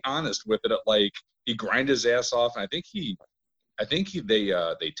completely honest with it. Like he grinded his ass off, and I think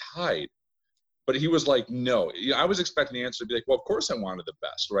they tied. But he was like, no. I was expecting the answer to be like, well, of course I wanted the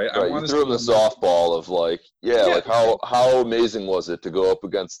best, right? I wanted to throw him the softball of like, like how amazing was it to go up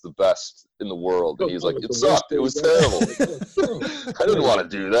against the best in the world? And he's like, it sucked. It was terrible. I didn't want to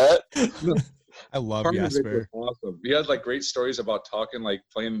do that. I love Jesper. Awesome. He had like great stories about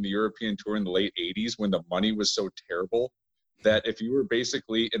playing in the European Tour in the late 80s when the money was so terrible that if you were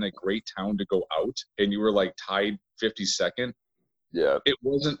basically in a great town to go out and you were like tied 52nd, it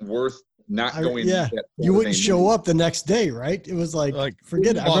wasn't worth not going. You wouldn't show up the next day, right? It was like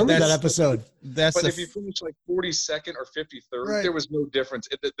forget it. I remember that episode. But if you finished like 42nd or 53rd, there was no difference.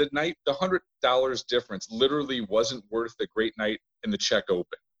 The $100 difference literally wasn't worth the great night in the Czech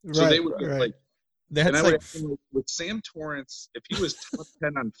Open. So they would like. That's like with Sam Torrance, if he was top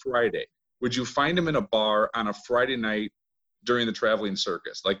 10 on Friday, would you find him in a bar on a Friday night during the traveling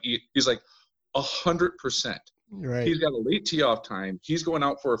circus? Like he's like 100%. Right. He's got a late tee off time. He's going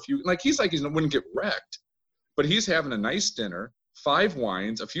out for a few. Like he wouldn't get wrecked, but he's having a nice dinner, 5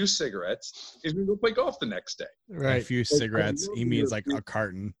 wines, a few cigarettes. He's gonna go play golf the next day. Right. A few cigarettes. He means like a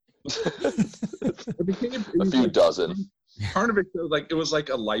carton. A few dozen. Parnevik, like it was like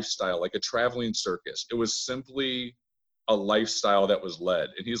a lifestyle, like a traveling circus. It was simply a lifestyle that was led,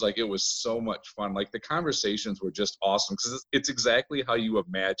 and he's like, it was so much fun. Like the conversations were just awesome because it's exactly how you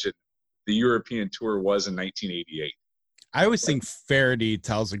imagine the European Tour was in 1988. I always think Faraday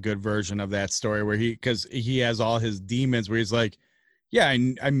tells a good version of that story where because he has all his demons where he's like, I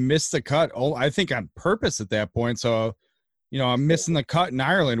missed the cut. Oh, I think on purpose at that point. So, you know, I'm missing the cut in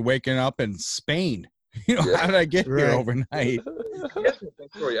Ireland, waking up in Spain. You know, how did I get here overnight? That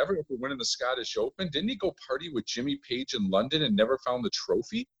story ever after winning the Scottish Open, didn't he go party with Jimmy Page in London and never found the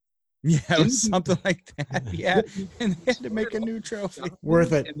trophy? Yeah, it was something like that. Yeah, and they had to make a new trophy.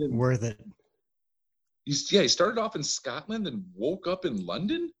 Worth it. He started off in Scotland and woke up in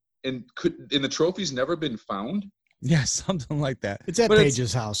London and the trophy's never been found. Yeah, something like that. It's at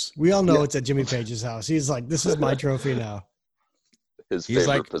Page's house. We all know it's at Jimmy Page's house. He's like, this is my trophy now. His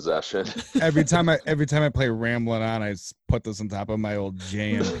favorite possession. every time I play Ramblin' On, I put this on top of my old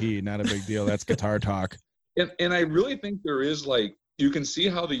JMP. Not a big deal. That's guitar talk. And I really think there is like, you can see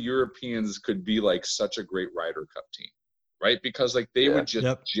how the Europeans could be like such a great Ryder Cup team, right? Because like they would just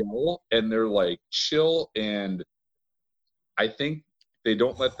gel and they're like chill, and I think they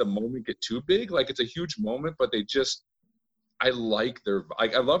don't let the moment get too big. Like it's a huge moment, but I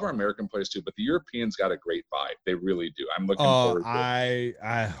love our American players too, but the Europeans got a great vibe. They really do. I'm looking forward to it.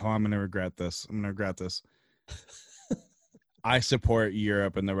 I'm going to regret this. I support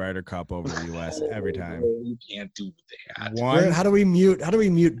Europe in the Ryder Cup over the U.S. every time. You can't do that. How do we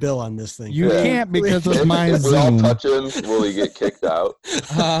mute Bill on this thing? You can't because of my If we Zoom. all touch him, will he get kicked out?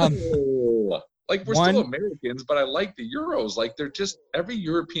 Like we're still Americans, but I like the Euros. Like they're just every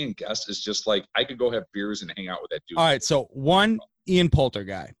European guest is just like I could go have beers and hang out with that dude. All right, so 1, Ian Poulter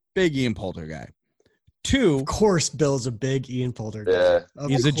guy, big Ian Poulter guy. 2, of course, Bill's a big Ian Poulter guy. Yeah,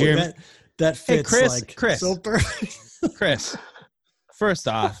 he's a Jeremy. That fits. Hey, Chris, so perfect. Chris, first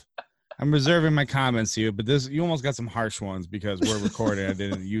off, I'm reserving my comments to you, but you almost got some harsh ones because we're recording. I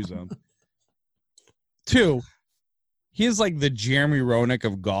didn't use them. 2, he's like the Jeremy Roenick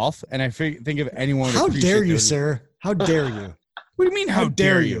of golf, and I think if anyone would How appreciate dare you, those- sir? How dare you? What do you mean? How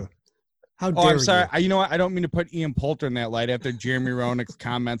dare you? How Oh, dare I'm sorry. you? You know what? I don't mean to put Ian Poulter in that light after Jeremy Roenick's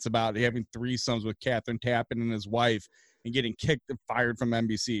comments about having threesomes with Catherine Tappan and his wife and getting kicked and fired from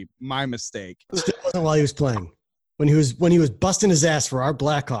NBC. My mistake. Still wasn't while he was playing. When he was busting his ass for our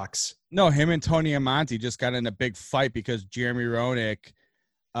Blackhawks. No, him and Tony Amonte just got in a big fight because Jeremy Roenick,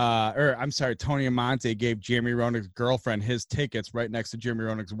 Tony Amonte gave Jeremy Roenick's girlfriend his tickets right next to Jeremy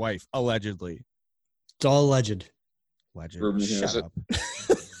Roenick's wife, allegedly. It's all alleged. Rumor has Shut it. up.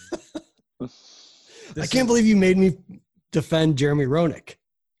 I can't believe you made me defend Jeremy Roenick.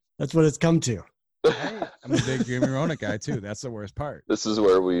 That's what it's come to. I'm a big Jeremy Roenick guy too. That's the worst part. This is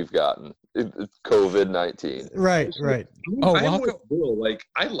where we've gotten. It's COVID-19. Right. Oh, I'm welcome. with Bill. Like,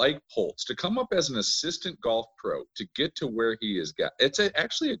 I like Poltz to come up as an assistant golf pro to get to where he is got. It's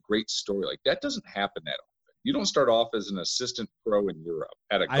actually a great story. Like, that doesn't happen that often. You don't start off as an assistant pro in Europe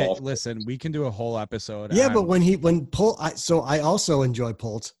at a golf. Listen, we can do a whole episode. Yeah, on- but I also enjoy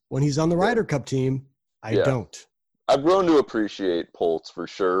Poltz. When he's on the Ryder Cup team, I Yeah. don't. I've grown to appreciate Poltz for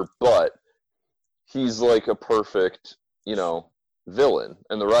sure, but he's like a perfect, villain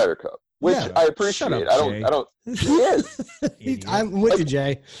in the Ryder Cup, which Yeah. I appreciate. Shut up, Jay. I don't. He is. Idiot. I'm with you,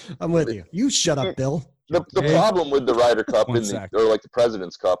 Jay. I'm with you. You shut up, Bill. The Jay, problem with the Ryder Cup one or sec. the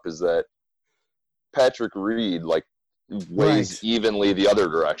President's Cup is that Patrick Reed weighs Right. evenly the other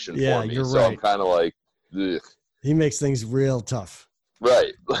direction Yeah, for me. you're So I'm right. kind of like, ugh. He makes things real tough.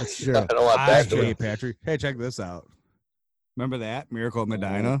 Right. That's true. I don't want I that to hate Patrick. Hey, check this out. Remember that Miracle at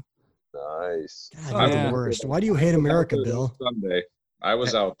Medina? Nice. God, Oh, you're yeah. the worst. Why do you hate America, I was out there Bill? Sunday. I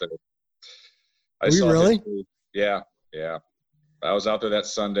was out there. Were you really? history. Yeah. I was out there that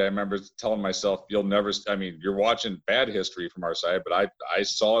Sunday. I remember telling myself, you're watching bad history from our side, but I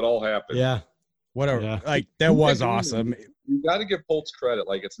saw it all happen. Yeah. Whatever. Yeah. That was awesome. You got to give Poltz credit.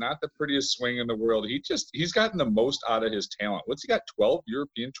 Like, it's not the prettiest swing in the world. He's gotten the most out of his talent. What's he got? 12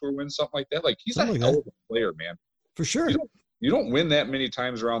 European Tour wins, something like that. Like, he's Something a like hell that. of a player, man. For sure. You don't win that many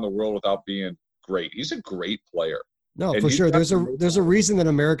times around the world without being great. He's a great player. No, And for he's sure. got There's the a most there's a reason that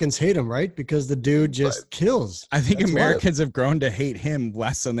Americans hate him, right? Because the dude just kills. I think That's why. Americans have grown to hate him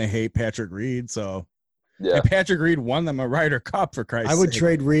less than they hate Patrick Reed. So Yeah. and Patrick Reed won them a Ryder Cup for Christ's I would sake.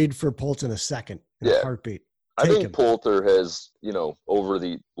 trade Reed for Poltz in a second, in a Yeah. heartbeat. I Take think him. Poulter has, over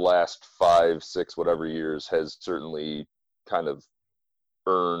the last 5, 6, whatever years, has certainly kind of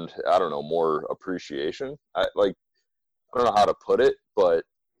earned, I don't know, more appreciation. I don't know how to put it, but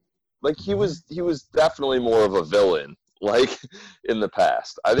he was definitely more of a villain, in the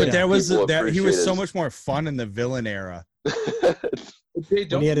past. I think But that was people that he was so appreciate much more fun in the villain era. Jay,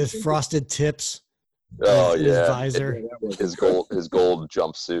 When he had you his think- frosted tips Oh in his yeah, visor. Yeah, that was- his gold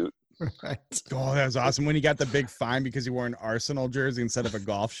jumpsuit. Right. Oh, that was awesome when he got the big fine because he wore an Arsenal jersey instead of a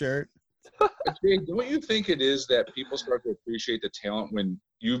golf shirt. Jay, don't you think it is that people start to appreciate the talent when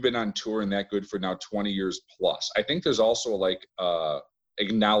you've been on tour and that good for now 20 years plus? I think there's also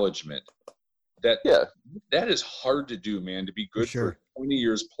acknowledgement that Yeah, that is hard to do, man, to be good sure. for 20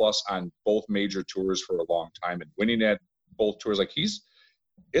 years plus on both major tours for a long time and winning at both tours.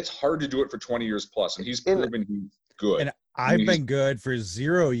 It's hard to do it for 20 years plus, and he's proven he's good. And I've he's- been good for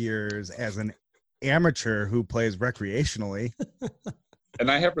 0 years as an amateur who plays recreationally. And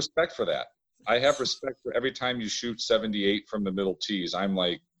I have respect for that. I have respect for every time you shoot 78 from the middle tees. I'm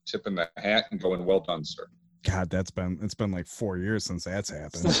tipping the hat and going, well done, sir. God, it's been like 4 years since that's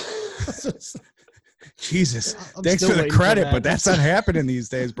happened. Jesus. I'm Thanks still for the waiting credit, that. but that's not happening these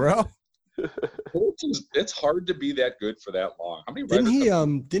days, bro. It's hard to be that good for that long. How many Didn't Ryder he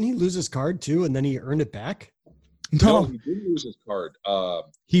Cups- didn't he lose his card too and then he earned it back? No, he did lose his card.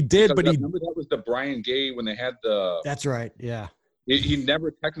 he did, Because but he remember that was the Brian Gay when they had the. That's right. Yeah. He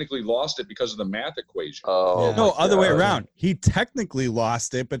never technically lost it because of the math equation. Oh, Yeah. no, my other way God. around. He technically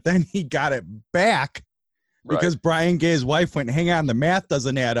lost it, but then he got it back Right. because Brian Gay's wife went, hang on, the math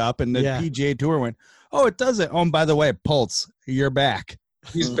doesn't add up. And the Yeah. PGA Tour went, oh, it doesn't. Oh, and by the way, Pulse, you're back.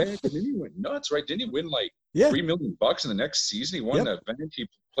 He's back, and then he went nuts, right? Didn't he win Yeah. $3 million in the next season? He won Yep. the event. He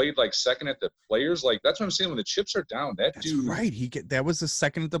played second at the Players. That's what I'm saying. When the chips are down, that That's dude. right. That was the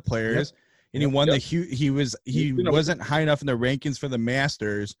second at the Players, and he won Yep. he You know- wasn't high enough in the rankings for the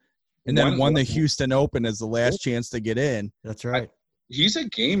Masters, and then won the Houston Open as the last chance to get in. That's right. He's a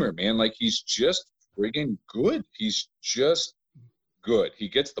gamer, man. He's just friggin' good. He's just good. He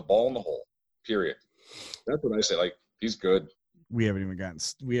gets the ball in the hole. Period. That's what I say. He's good. We haven't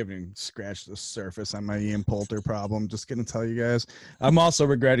even scratched the surface on my Ian Poulter problem. Just gonna tell you guys, I'm also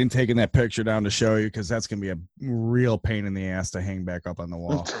regretting taking that picture down to show you because that's gonna be a real pain in the ass to hang back up on the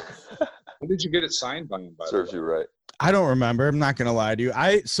wall. When did you get it signed by him? By the Serves way? you right. I don't remember. I'm not gonna lie to you.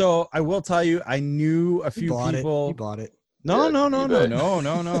 I will tell you. I knew a He few bought people. it. He bought it. No, Yeah, no, no, no,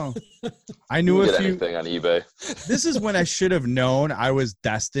 eBay. no. I You knew can a get few. anything on eBay. This is when I should have known I was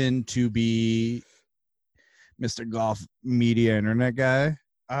destined to be Mr. Golf Media Internet guy.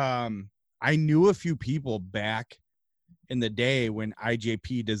 I knew a few people back in the day when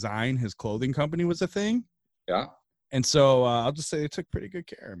IJP Design, his clothing company, was a thing. Yeah. And so I'll just say they took pretty good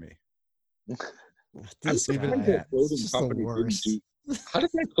care of me. This leaving guy, it at it's Clothing just the company didn't worst. How did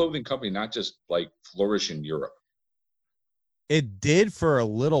that clothing company not just like flourish in Europe? It did for a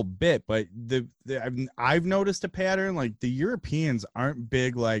little bit, but I've noticed a pattern. Like the Europeans aren't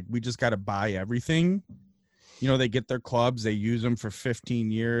big. Like we just got to buy everything. You know, they get their clubs, they use them for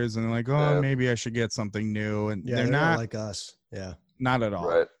 15 years, and they're like, oh, Yeah. maybe I should get something new. And Yeah, they're not like us. Yeah. not at all.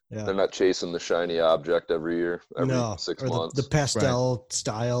 Right. Yeah. They're not chasing the shiny object every year, every No, 6 or months. the pastel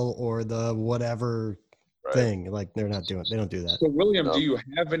style or the whatever Right. thing. Like they don't do that. So William, No. do you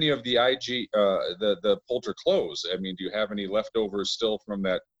have any of the the Poulter clothes? I mean, do you have any leftovers still from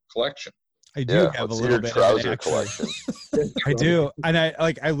that collection? I do Yeah, have a let's see little your bit of it, trouser actually. collection. I do. And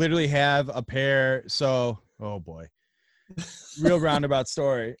I literally have a pair. So, oh boy, real roundabout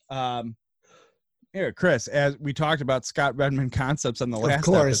story. Here, Chris, as we talked about Scott Redmond concepts on the last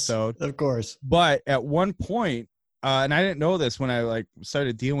episode, Of course. but at one point, and I didn't know this when I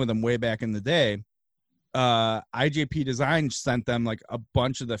started dealing with them way back in the day, IJP Design sent them like a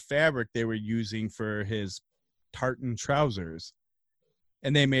bunch of the fabric they were using for his tartan trousers,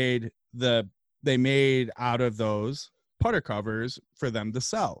 and they made out of those putter covers for them to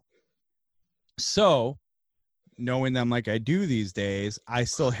sell. So knowing them like I do these days, I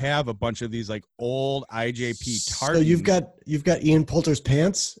still have a bunch of these like old IJP tartans. So you've got Ian Poulter's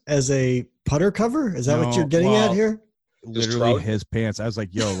pants as a putter cover? Is that what No, you're getting at well, here? literally trousers? his pants. I was like,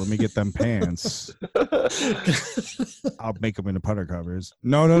 yo, let me get them pants. I'll make them into putter covers.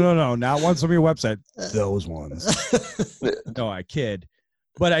 No. Not ones from your website. Those ones. No, I kid.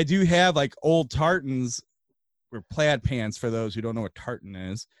 But I do have like old tartans or plaid pants for those who don't know what tartan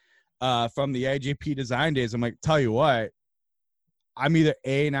is. From the IJP Design days. I'm like, tell you what, I'm either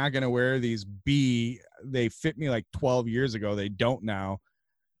A, not going to wear these, B, they fit me like 12 years ago. They don't now.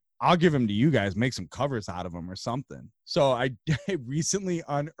 I'll give them to you guys, make some covers out of them or something. So I recently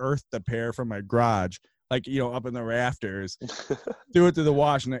unearthed a pair from my garage, like, up in the rafters, threw it to the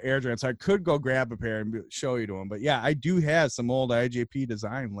wash and the air dry. So I could go grab a pair and show you to them. But yeah, I do have some old IJP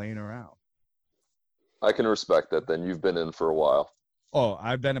Design laying around. I can respect that. Then you've been in for a while. Oh,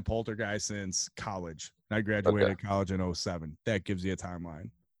 I've been a Poulter guy since college. I graduated college in 2007. That gives you a timeline.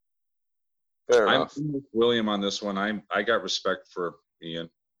 Fair I'm enough. with William on this one. I got respect for Ian.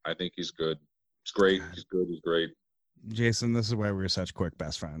 I think he's good. He's great. He's good. He's great. Jason, this is why we're such quick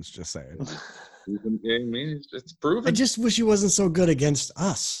best friends. Just saying. I mean, it's I proven. just wish he wasn't so good against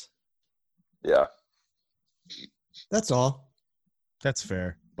us. Yeah. That's all. That's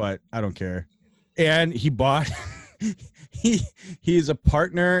fair, but I don't care. And he bought. He's a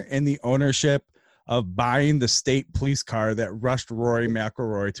partner in the ownership of buying the state police car that rushed Rory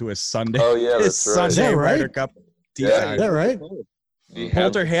McIlroy to his Sunday. Oh yeah, his that's right. Sunday Is that right? Ryder Cup. Yeah, Is that right? He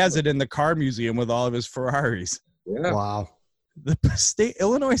Poulter has it in the car museum with all of his Ferraris. Yeah. Wow. The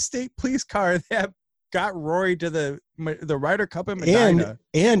Illinois State Police car that got Rory to the Ryder Cup in Medina.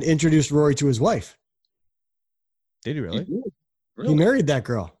 And introduced Rory to his wife. Did he really? He did. He Really? married that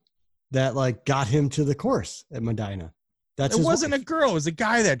girl that got him to the course at Medina. That's It his wasn't wife. a girl. It was a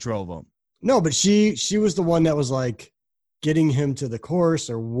guy that drove him. No, but she was the one that was getting him to the course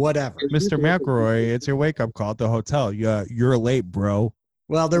or whatever. Mr. McElroy, it's your wake-up call at the hotel. You're late, bro.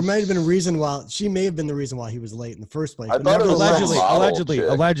 Well, there might have been a reason why she may have been the reason why he was late in the first place. I but thought it was nevertheless- some model chick.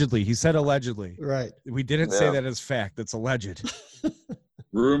 Allegedly. He said allegedly. Right. We didn't say Yeah. that as fact. That's alleged.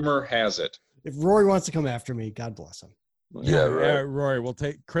 Rumor has it. If Rory wants to come after me, God bless him. Yeah, right. Rory, we'll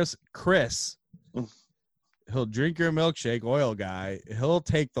take Chris. He'll drink your milkshake, oil guy. He'll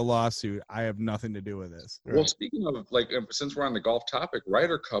take the lawsuit. I have nothing to do with this. Well, speaking of since we're on the golf topic,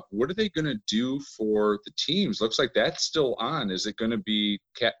 Ryder Cup, what are they going to do for the teams? Looks like that's still on. Is it going to be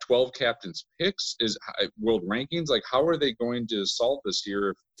 12 captains picks? Is world rankings? How are they going to solve this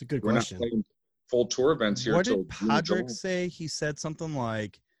year if It's a good we're not question. playing full tour events here? What till did June, Podrick July? say? He said something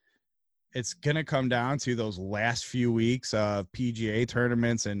like, it's going to come down to those last few weeks of PGA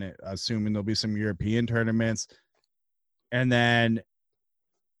tournaments and assuming there'll be some European tournaments. And then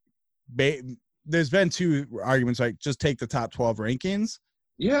there's been two arguments, just take the top 12 rankings.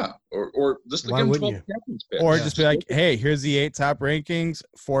 Yeah, or just Why give them wouldn't 12 you? captains picks. Or Yeah. just be like, hey, here's the 8 top rankings,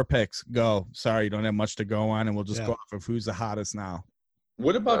 4 picks, go. Sorry, you don't have much to go on, and we'll just Yeah. go off of who's the hottest now.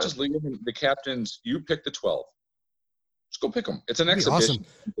 What about Right. just leaving the captains? You pick the 12. Just go pick them. It's an That'd be exhibition.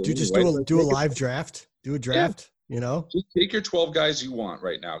 Dude, just Anyway, do a make it- live draft. Do a draft, you know? Just take your 12 guys you want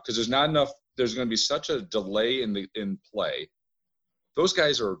right now, because there's not enough. There's going to be such a delay in play. Those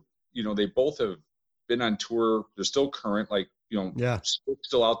guys are, they both have been on tour. They're still current. Like, Yeah.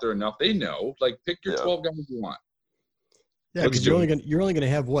 still out there enough. They know. Like, pick your Yeah. 12 guys you want. Yeah, Let's because do you're only gonna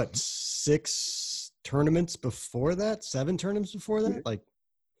have what, 6 tournaments before that, 7 tournaments before that? Like,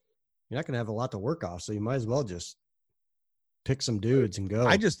 you're not gonna have a lot to work off, so you might as well just pick some dudes and go.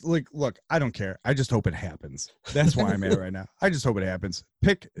 I just look, I don't care. I just hope it happens. That's why I'm at right now. I just hope it happens.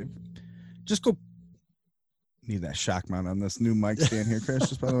 Just go. Need that shock mount on this new mic stand here, Chris,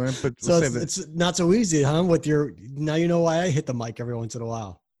 just by the way. But so we'll save it. it's not so easy, huh? Now you know why I hit the mic every once in a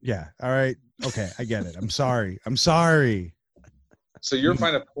while. Yeah. All right. Okay. I get it. I'm sorry. So you're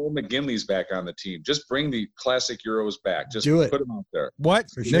fine to pull McGinley's back on the team. Just bring the classic Euros back. Just Do it. put them out there. What?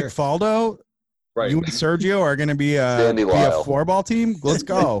 For Nick sure. Faldo? Right. You and Sergio are going to be a Sandy Lyle. floorball team? Let's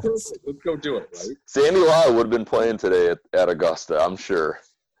go. Let's go do it, right? Sandy Lyle would have been playing today at Augusta, I'm sure.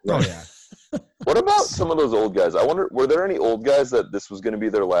 Oh, yeah. What about some of those old guys? I wonder, were there any old guys that this was going to be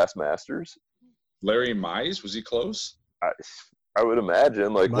their last Masters? Larry Mize, was he close? I would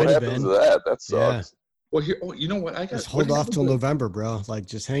imagine. Like, Might what have happens been. to that? That Yeah. sucks. Well, here. Oh, you know what? I got. Just hold what off till happened to- November, bro. Like,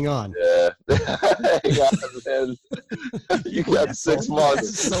 just hang on. Yeah. Hang on, man. You got 6 months.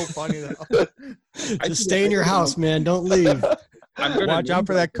 It's so funny, though. Just stay in your house, man. Don't leave. I'm gonna Watch out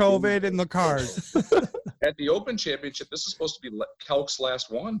for that name- COVID in the cars. At the Open Championship, this is supposed to be Kelk's last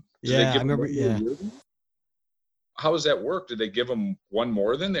one. Do they Yeah, I give him remember. one more Yeah, year then? How does that work? Did they give him one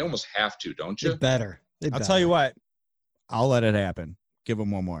more then? They almost have to, don't they you? better. I'll tell you what. I'll let it happen. Give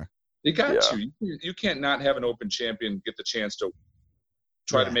them one more. They got Yeah. to. You can't not have an Open champion get the chance to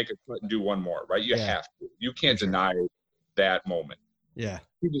try to Yeah. make a cut and do one more, right? You Yeah. have to. You can't For sure. deny that moment. Yeah.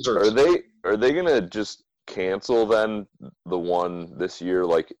 He deserves Are they gonna just cancel then the one this year,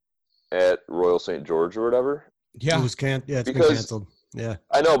 like at Royal St. George or whatever? Yeah. It's been Because- canceled. Yeah.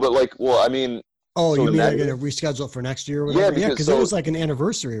 I know, but like, well, I mean, Oh, So you mean that- they're gonna reschedule it for next year? Or Yeah, whatever? because because so- it was like an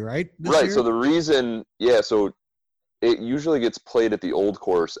anniversary, right? This right. year? So the reason, so it usually gets played at the old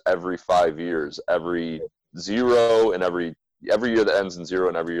course every 5 years, every 0 and every year that ends in 0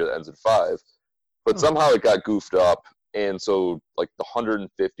 and every year that ends in 5. But Oh. somehow it got goofed up, and so like the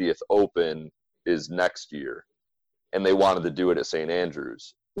 150th Open is next year, and they wanted to do it at St.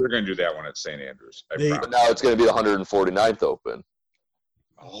 Andrews. We're going to do that one at St. Andrews. I They- But promise. now it's going to be the 149th Open.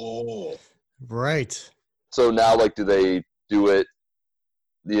 Oh. Right. So now, like, do they do it?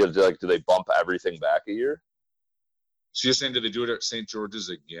 Do they bump everything back a year? So you're saying, did they do it at St. George's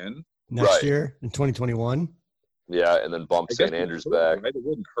again? Next Right. year in 2021. Yeah, and then bump I St. guess Andrews it back. Right? It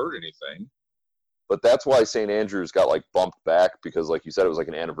wouldn't hurt anything. But that's why St. Andrews got like bumped back, because, like you said, it was like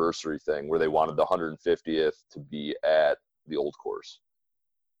an anniversary thing where they wanted the 150th to be at the old course.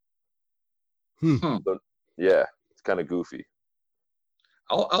 So, yeah, it's kind of goofy.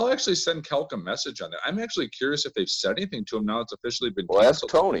 I'll actually send Kelk a message on that. I'm actually curious if they've said anything to him now it's officially been Well, ask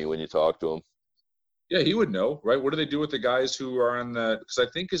canceled. Tony when you talk to him. Yeah, he would know, right? What do they do with the guys who are on the? Because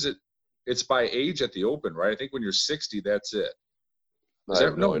I think it's by age at the Open, right? I think when you're 60, that's it. I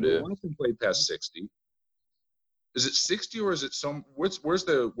have no idea. One can play past 60. Is it 60 or is it some? Where's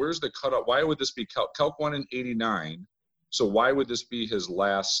the cutoff? Why would this be Kelk? Kelk won in '89, so why would this be his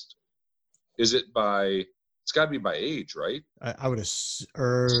last? Is it by? It's got to be by age, right? I would have.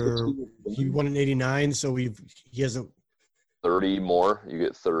 He won in '89, so he hasn't. 30 more, you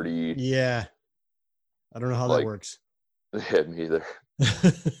get 30. Yeah. I don't know how that Like- works. Yeah, me either.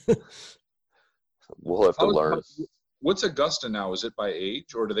 We'll have to learn. What's Augusta now? Is it by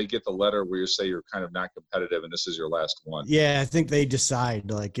age, or do they get the letter where you say you're kind of not competitive and this is your last one? Yeah, I think they decide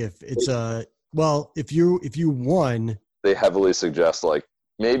like if it's if you won. They heavily suggest like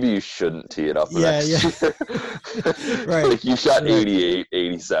maybe you shouldn't tee it up the Yeah, next year. Right. Like you shot Right. 88,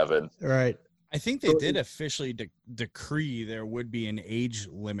 87. Right. I think they did officially decree there would be an age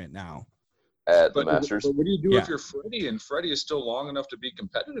limit now. At the But Masters. what do you do Yeah. if you're Freddie and Freddie is still long enough to be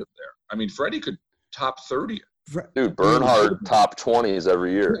competitive there? I mean, Freddie could top 30 Dude, Bernhard top 20s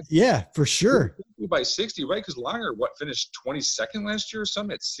every year. Yeah, for sure. by 60, right? Because Langer, finished 22nd last year or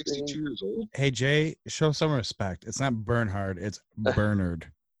something at 62 years old? Hey, Jay, show some respect. It's not Bernhard. It's Bernard.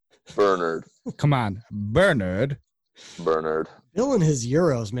 Bernard. Come on. Bernard. Bernard. Bill and his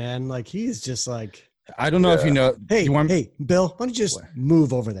Euros, man. Like he's just like, I don't know if you know. hey, you want, hey, Bill, why don't you just What?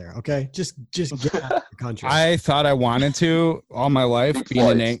 move over there, okay? Just get out of the country. I thought I wanted to all my life, Big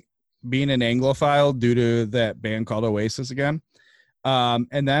being flights. being an Anglophile due to that band called Oasis again.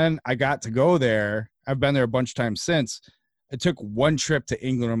 And then I got to go there. I've been there a bunch of times since. I took one trip to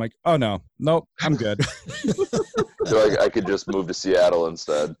England. I'm like, oh nope, I'm good. So I could just move to Seattle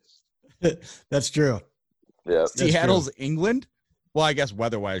instead. That's true. Yeah. Seattle's England? Well, I guess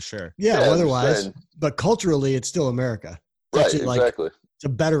weather-wise, sure. Yeah, Yeah, I'm otherwise, saying. but culturally, it's still America. Right, It's like- exactly. It's a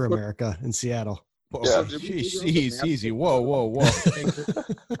better America in Seattle. Yeah. Easy. Whoa.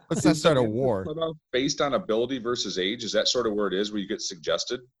 Let's not start a war. Based on ability versus age, is that sort of where it is, where you get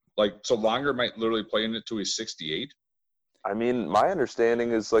suggested? Like, so Longer might literally play in it till he's 68. I mean, my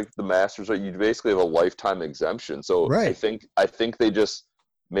understanding is like the Masters, right? You basically have a lifetime exemption. So Right. I think they just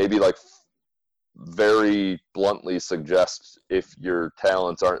maybe like very bluntly suggest if your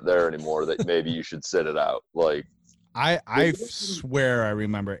talents aren't there anymore that maybe you should sit it out. Like I swear I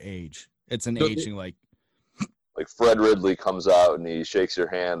remember age. It's an aging like Fred Ridley comes out and he shakes your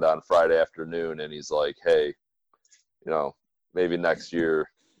hand on Friday afternoon and he's like, hey, you know, maybe next year.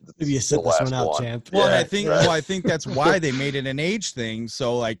 Maybe you it's sit the this last one out, champ. well, and Yeah, I think that's why they made it an age thing.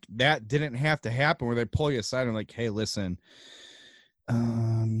 So like that didn't have to happen where they pull you aside and like, hey, listen,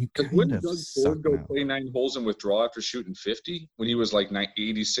 you Because kind wouldn't of Doug suck Ford go now. play 9 holes and withdraw after shooting 50 when he was like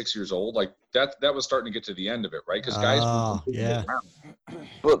 86 years old? Like that was starting to get to the end of it, right? Because guys, Oh, yeah.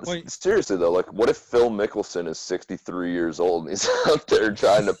 But Well, seriously though, like, what if Phil Mickelson is 63 years old and he's out there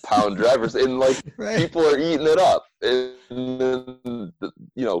trying to pound drivers and like Right. people are eating it up? And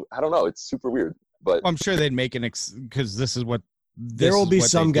you know, I don't know. It's super weird, but I'm sure they'd make an because this is what There will be what they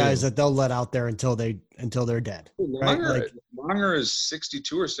some guys do. that they'll let out there until they're dead. Right, like- Longer is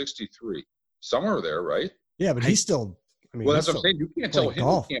 62 or 63, somewhere there, right? Yeah, but he's still. I mean, Well, he's that's what I'm still- saying. You can't tell play him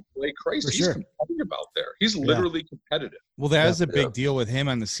golf. he can't play. Christ, For he's sure. competitive out there. He's literally competitive. Well, that was a big Yeah. deal with him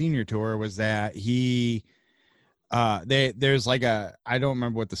on the senior tour was that he there's like I don't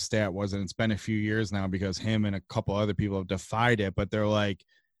remember what the stat was, and it's been a few years now because him and a couple other people have defied it, but they're like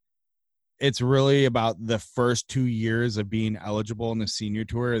it's really about the first 2 years of being eligible in the senior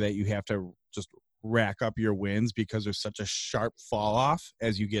tour that you have to just rack up your wins because there's such a sharp fall off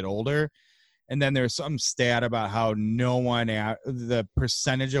as you get older. And then there's some stat about how the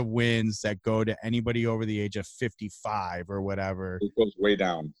percentage of wins that go to anybody over the age of 55 or whatever. It goes way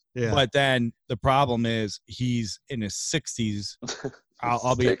down. Yeah. But then the problem is he's in his 60s.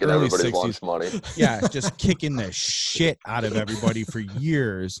 I'll be taking early everybody's 60s. lunch money. Yeah, just kicking the shit out of everybody for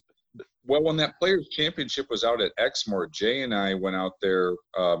years. Well, when that Players Championship was out at Exmoor, Jay and I went out there.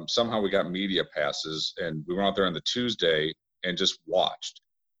 Somehow we got media passes, and we went out there on the Tuesday and just watched.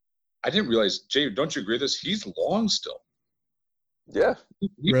 I didn't realize, Jay, don't you agree with this? He's long still. Yeah,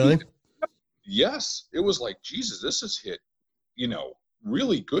 Really? Yes. It was like, Jesus, this is hit,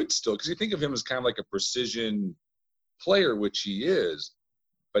 really good still. Because you think of him as kind of like a precision player, which he is.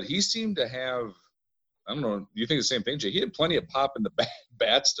 But he seemed to have, I don't know, you think the same thing, Jay? He had plenty of pop in the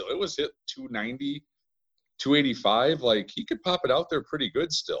bat still. It was hit 290, 285. Like, he could pop it out there pretty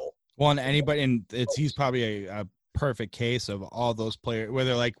good still. Well, and he's probably a perfect case of all those players where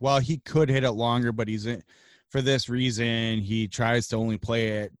they're like, well, he could hit it longer, but he's in for this reason. He tries to only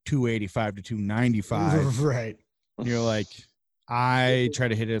play at 285 to 295. Right. And you're like, I try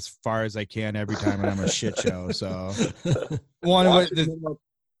to hit it as far as I can every time, and I'm a shit show. So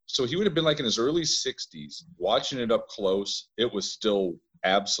So he would have been like in his early 60s, watching it up close. It was still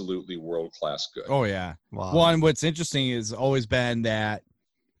absolutely world-class good. oh yeah. Wow. One, what's interesting is always been that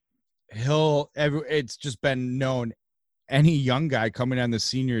it's just been known any young guy coming on the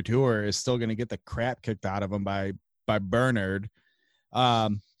senior tour is still going to get the crap kicked out of him by Bernard.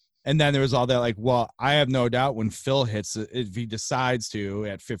 And then there was all that like, well, I have no doubt when Phil hits, if he decides to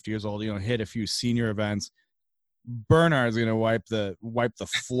at 50 years old, hit a few senior events, Bernard's going to wipe the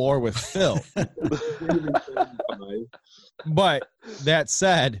floor with Phil. But that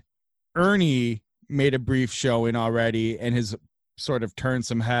said, Ernie made a brief showing already and has sort of turned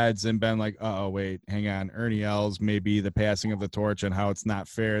some heads and been like, oh wait, hang on, Ernie Els may be the passing of the torch and how it's not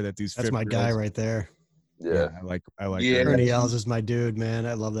fair that these. That's my guy right there. yeah. I like Yeah. Ernie. Ernie Els is my dude, man.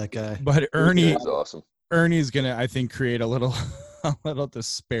 I love that guy. But Ernie, That's awesome. Ernie's gonna, I think, create a little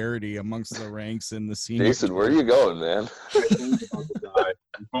disparity amongst the ranks in the senior. Jason, where are you going, man?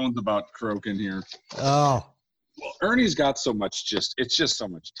 Phone's about croaking here. Oh, Well, Ernie's got so much it's just so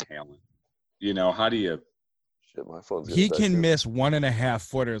much talent. How do you Shit, my phone's He gonna die can too. miss 1.5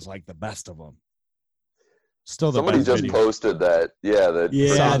 footers like the best of them. Still the Somebody best just video. posted that. Yeah, that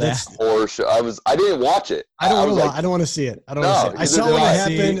yeah. Saw that. That's. Porsche. I didn't watch it. I don't was want to. like, I don't want to see it. I don't No, want to see it. I neither saw do when it I.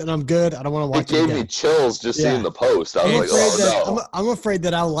 happened, and I'm good. I don't want to it watch it gave me again. chills just Yeah. seeing the post. I I'm was afraid like, that oh no. I'm afraid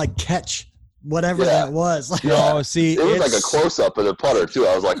that I'll like catch whatever Yeah. that was. Like, No, see, It was like a it's- close up of the putter too.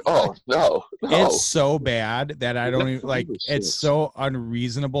 I was like, oh no. It's so bad that I don't even like. number It's 6. so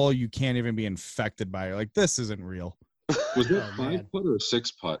unreasonable. You can't even be infected by it. Like this isn't real. Was it Oh, 5 man. putt or a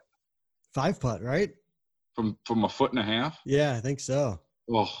 6 putt 5-putt, right? from a foot and a half? Yeah, I think so.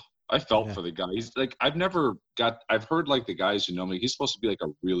 Oh, I felt Yeah. for the guy. He's like, I've heard like the guys who know me. He's supposed to be like a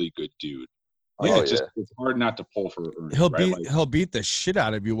really good dude. Like, Oh, it's just yeah. it's hard not to pull for Ernie. He'll right? he'll beat the shit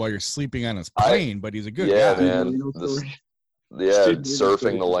out of you while you're sleeping on his I- plane, but he's a good Yeah, guy. man. Marino This- story. Yeah, Steve Marino surfing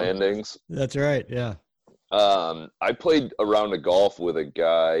story. the landings. That's right. Yeah. I played a round of golf with a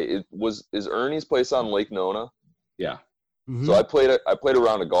guy. Is Ernie's place on Lake Nona? Yeah. Mhm. So I played a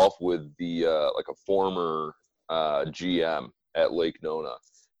round of golf with the like a former GM at Lake Nona,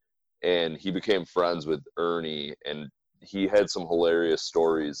 and he became friends with Ernie, and he had some hilarious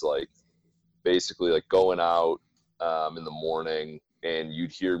stories, like basically like going out in the morning and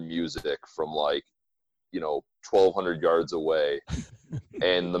you'd hear music from like 1,200 yards away,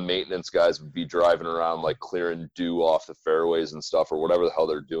 and the maintenance guys would be driving around like clearing dew off the fairways and stuff or whatever the hell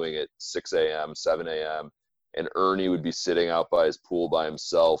they're doing at 6 a.m., 7 a.m. And Ernie would be sitting out by his pool by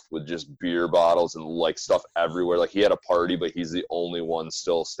himself with just beer bottles and like stuff everywhere. Like he had a party, but he's the only one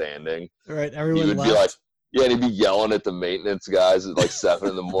still standing. All right. He Everyone would left. be like, yeah, and he'd be yelling at the maintenance guys at like 7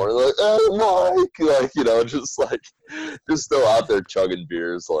 in the morning, like, "Hey, Mike!" Like, just still out there chugging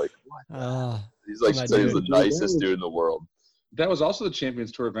beers. Like, he's like, my he's the dude. nicest dude in the world. That was also the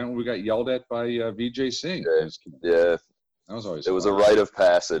Champions Tour event when we got yelled at by Vijay Singh. Yeah, That was always it was a fun. rite of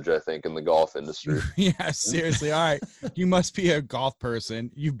passage, I think, in the golf industry. Yeah, seriously. All right. You must be a golf person.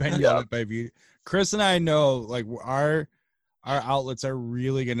 You've been Yeah. yelled at by Chris and I know like our outlets are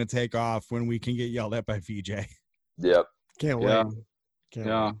really going to take off when we can get yelled at by VJ. Yep, Can't Yeah. wait. Can't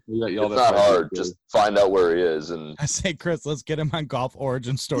Yeah, wait. we got yelled it's at. not by hard. Vijay. Just find out where he is, and I say, Chris, let's get him on Golf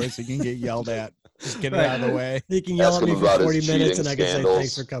Origin Story so he can get yelled at. Just get it Right. out of the way. He can yell Ask at me him for about his 40 minutes, cheating and I can say scandals.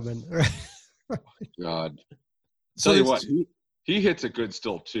 thanks for coming. God. So Tell you there's what, he hits it good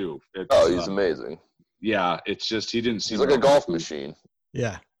still too. It's, he's amazing. yeah, it's just he didn't seem He's like a to- golf machine.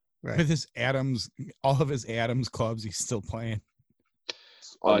 Yeah. Right. With his all of his Adams clubs, he's still playing.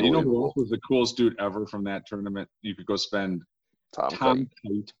 It's You know who unbelievable. else was the coolest dude ever from that tournament? You could go spend. Tom Kite. Tom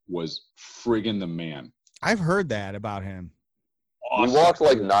Kite was friggin' the man. I've heard that about him. We Awesome. walked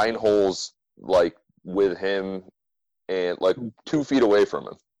like 9 holes, like with him, and like 2 feet away from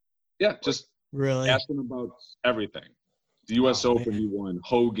him. Yeah, just Really? asking about everything. The U.S. Oh, Open man. he won,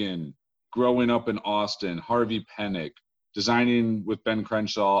 Hogan, growing up in Austin, Harvey Pennick, designing with Ben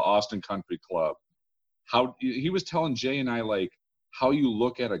Crenshaw, Austin Country Club. How he was telling Jay and I like how you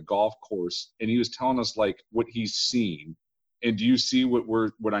look at a golf course, and he was telling us like what he's seen. And do you see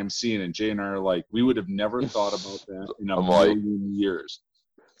what I'm seeing? And Jay and I are like, we would have never thought about that in a I'm like- million years.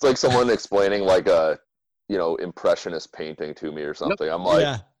 It's like someone explaining like a, impressionist painting to me or something. I'm like,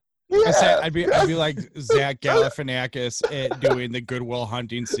 Yeah. I say, yeah, I'd be like Zach Galifianakis at doing the Goodwill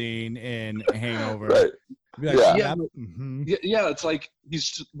Hunting scene in Hangover. right. Be like, Yeah. yep, mhm. Yeah, it's like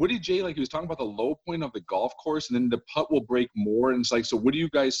what did Jay like? He was talking about the low point of the golf course, and then the putt will break more. And it's like, so what do you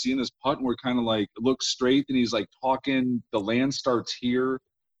guys see in this putt? And we're kind of like, it looks straight. And he's like talking. The land starts here.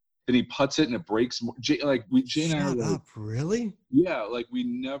 Then he putts it, and it breaks more. Jay and I are Shut like, up. Really? yeah, like we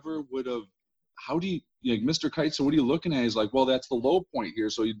never would have. How do you, like Mr. Kite? So what are you looking at? He's like, well, that's the low point here.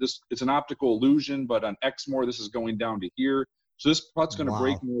 So it's an optical illusion, but on Exmoor, this is going down to here. So this putt's going to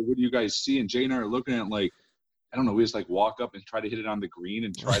break Wow. more. What do you guys see? And Jay and I are looking at it like, I don't know. We just like walk up and try to hit it on the green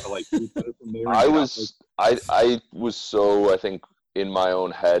and try to like shoot it from there. and I get out, was I was so, I think, in my own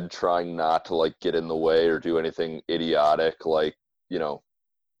head trying not to like get in the way or do anything idiotic, like,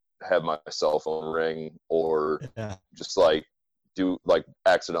 have my cell phone ring or Yeah. just like do like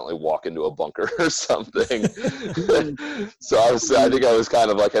accidentally walk into a bunker or something. So I think I was kind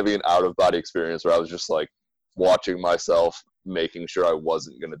of like having an out of body experience where I was just like watching myself, making sure I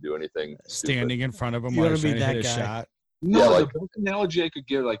wasn't going to do anything stupid. Standing in front of him You while wanna he's be trying to hit that a guy. shot. No, Yeah, the like- best analogy I could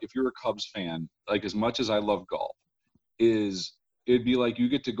give, like if you're a Cubs fan, like as much as I love golf, is it'd be like you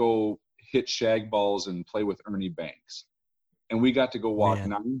get to go hit shag balls and play with Ernie Banks. And we got to go walk Man.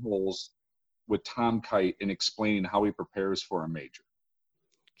 9 holes with Tom Kite and explaining how he prepares for a major.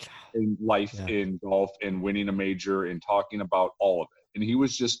 In life, Yeah. in golf, and winning a major, and talking about all of it. And he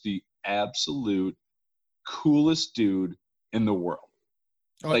was just the absolute coolest dude in the world.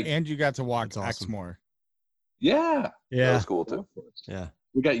 Oh, Like- and you got to walk That's awesome. Exmoor. Yeah. That Yeah. was cool too. Yeah.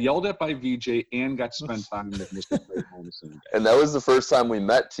 We got yelled at by VJ and got to spend time with Mr. Clayton the same day. And that was the first time we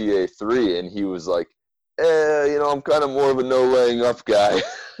met TA3, and he was like, I'm kind of more of a no laying up guy.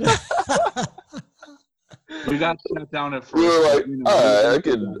 We got sat down at first. We were like, you know, all right, I we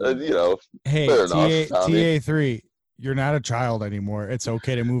could, were Hey, Fair enough, Tommy. TA3, you're not a child anymore. It's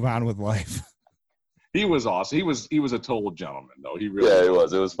okay to move on with life. He was awesome. He was a total gentleman, though. He really yeah, it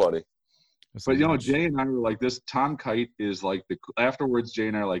was. It was funny. But Jay and I were like, this Tom Kite is like afterwards, Jay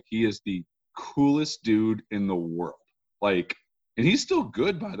and I are like, he is the coolest dude in the world. Like, and he's still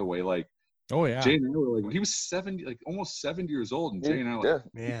good, by the way. Like, oh yeah, Jay and I were like, he was 70, like almost 70 years old, and Jay and I were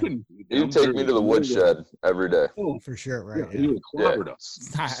like, man, he would take me to the woodshed every day. Oh, for sure, right? yeah, he would clobbered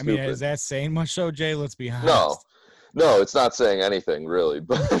us. I mean, is that saying much, though, Jay? Let's be honest. No, it's not saying anything really.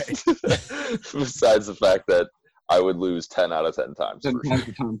 But besides the fact that I would lose 10 out of 10 times. 10 times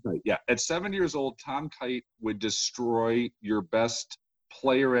to Tom Kite. Yeah, at 7 years old, Tom Kite would destroy your best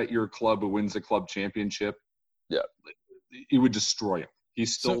player at your club who wins the club championship. Yeah, he would destroy him.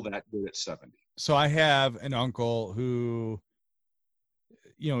 He's still that good at 70. So I have an uncle who,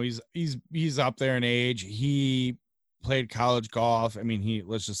 he's up there in age. He played college golf. I mean,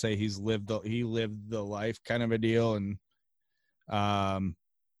 let's just say he lived the life kind of a deal, and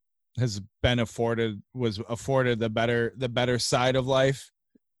was afforded the better side of life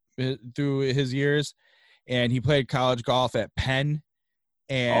through his years. And he played college golf at Penn,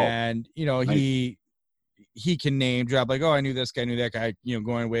 and nice. He can name drop like, oh, I knew this guy, knew that guy,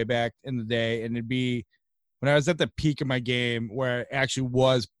 going way back in the day. And it'd be when I was at the peak of my game where I actually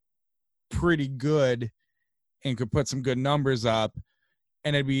was pretty good and could put some good numbers up.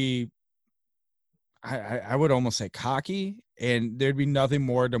 And it'd be, I would almost say cocky, and there'd be nothing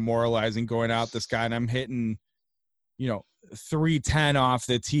more demoralizing going out this guy. And I'm hitting, 310 off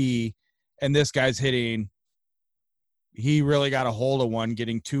the tee, and this guy's hitting, he really got a hold of one,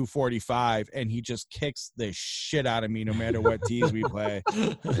 getting 245, and he just kicks the shit out of me no matter what tees we play.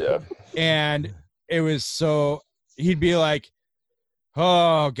 Yeah. And it was he'd be like,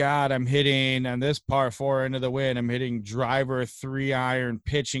 oh God, I'm hitting on this par 4 into the wind. I'm hitting driver 3-iron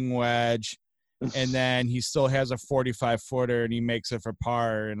pitching wedge. And then he still has a 45-footer and he makes it for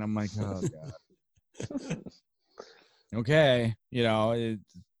par. And I'm like, oh God. Okay.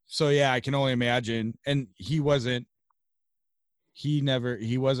 So yeah, I can only imagine. And he wasn't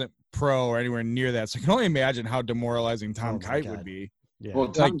pro or anywhere near that. So I can only imagine how demoralizing Tom Kite would be. Yeah. Well,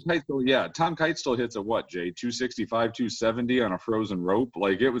 Tom Kite still hits a what, Jay? 265, 270 on a frozen rope.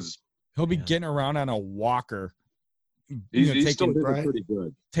 Like he'll be getting around on a walker. He's still hitting pretty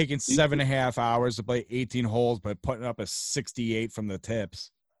good. Taking 7.5 hours to play 18 holes, but putting up a 68 from the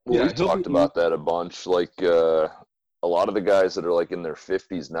tips. Well, we talked about that a bunch. Like a lot of the guys that are like in their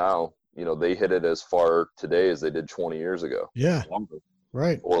 50s now, they hit it as far today as they did 20 years ago. Yeah. Longer.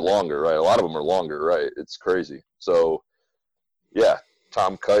 Right. Or longer, right? A lot of them are longer, right? It's crazy. So, yeah,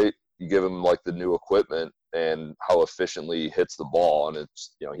 Tom Kite, you give him like the new equipment and how efficiently he hits the ball, and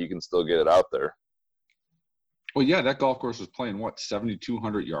it's, he can still get it out there. Well, yeah, that golf course was playing,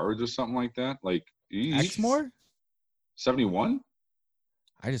 7,200 yards or something like that? Like, Exmoor? 71?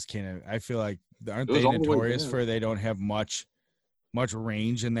 I just can't. I feel like, aren't they notorious for they don't have much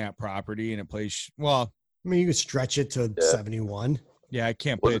range in that property, and it plays well. I mean, you could stretch it to 71. Yeah, I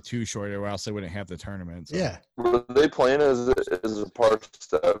can't play it too short, or else they wouldn't have the tournament. So. Yeah. Were they playing as a par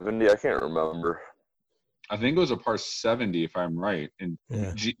 70? I can't remember. I think it was a par 70, if I'm right. And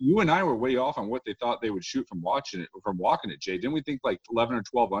you and I were way off on what they thought they would shoot from walking it, Jay. Didn't we think like 11 or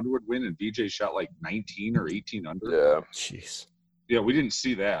 12 under would win, and BJ shot like 19 or 18 under? Yeah. Jeez. Yeah, we didn't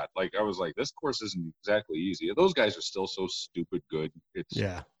see that. Like, I was like, this course isn't exactly easy. Those guys are still so stupid good. It's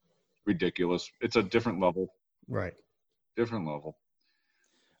ridiculous. It's a different level. Right. Different level.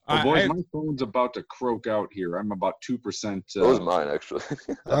 Well, boys, my phone's about to croak out here. I'm about 2%. That was mine, actually.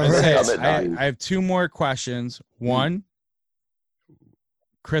 I have two more questions. One,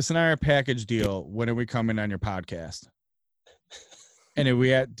 Chris and I are a package deal. When are we coming on your podcast? And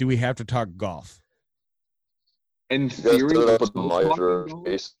do we have to talk golf? In theory,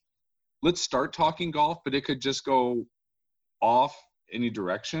 let's start talking golf, but it could just go off any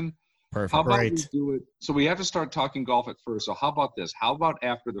direction. Perfect. How about we do it? So we have to start talking golf at first. So how about this? How about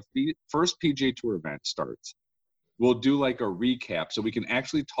after the first PGA Tour event starts, we'll do like a recap so we can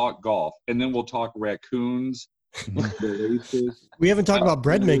actually talk golf, and then we'll talk raccoons. The races. We haven't talked about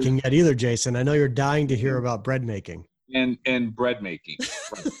bread making yet either, Jason. I know you're dying to hear about bread making. And bread making.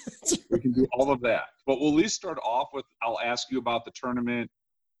 Right. We can do all of that. But we'll at least start off with, I'll ask you about the tournament,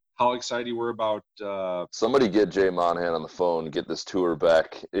 how excited you were about somebody get Jay Monahan on the phone, get this tour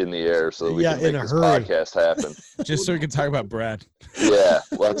back in the air so that we can make this podcast happen. Just so we can talk about bread. Yeah,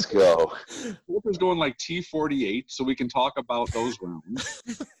 let's go. Walter's going like T48, so we can talk about those rounds.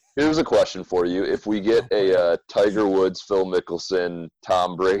 Here's a question for you. If we get a Tiger Woods, Phil Mickelson,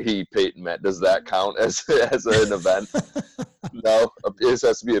 Tom Brady, Peyton Manning, does that count as an event? No, it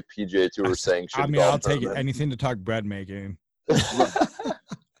has to be a PGA Tour sanctioned. I mean, I'll take it. Anything to talk bread making.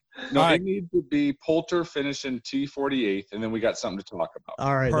 No, All right. it needs to be Poulter finishing T48, and then we got something to talk about.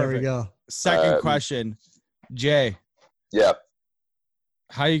 All right, there we Perfect. go. Second question, Jay. Yeah.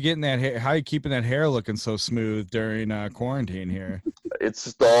 How you getting that hair? How you keeping that hair looking so smooth during quarantine here? It's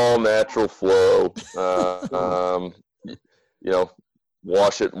just all natural flow. You know,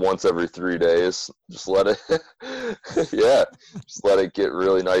 wash it once every 3 days. Just let it, yeah, just let it get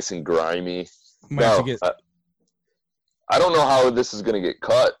really nice and grimy. Might have to No, get I don't know how this is going to get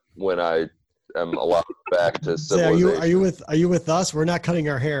cut when I am allowed back to Say, civilization. are you with us? We're not cutting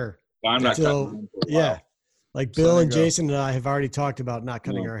our hair. I'm not So, cutting mine for a while. Yeah. Like So Bill there and you go. Jason and I have already talked about not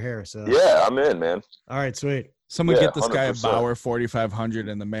cutting Yeah. our hair. So Yeah, I'm in, man. all right, sweet. someone Yeah, get this guy a 100%. Bauer 4500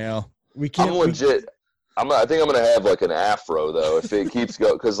 in the mail. We I'm can't legit. I think I'm gonna have like an afro though if it keeps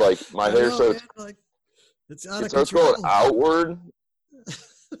going because like my I hair know, starts man, like, it's out it of starts control. going outward.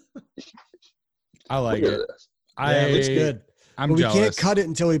 I like Look at it. this. I Yeah, it looks good. I'm But we jealous. can't cut it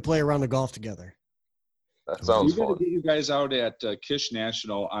until we play around the golf together. That sounds We got to fun. get you guys out at Kish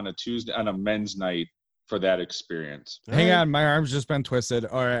National on a Tuesday, on a men's night for that experience. Hang All right. on, my arm's just been twisted.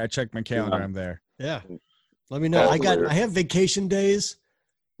 All right, I checked my calendar. Yeah. I'm there. Yeah. Let me know. Call I later. have vacation days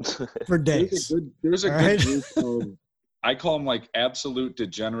for days. There's a All good right. group of, I call them like absolute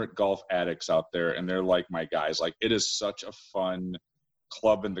degenerate golf addicts out there, and they're like my guys. Like, it is such a fun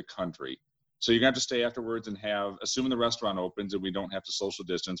club in the country. So you're gonna have to stay afterwards and have, assuming the restaurant opens and we don't have to social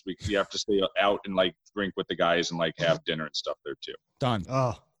distance, we have to stay out and like drink with the guys and like have dinner and stuff there too. Done.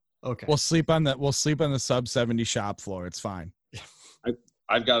 Oh, okay. We'll sleep on the sub 70 shop floor. It's fine.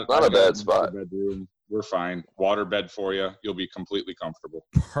 I've got Not a I've got bad spot. bedroom. We're fine. Water bed for you. You'll be completely comfortable.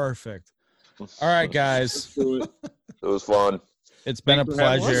 Perfect. All right, guys. Let's do it. It was fun. It's been a Thanks for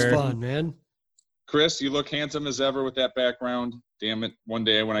having It was pleasure. fun, man. Chris, you look handsome as ever with that background. Damn it. One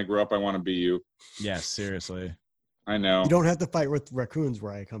day when I grow up, I want to be you. Yes, seriously. I know. You don't have to fight with raccoons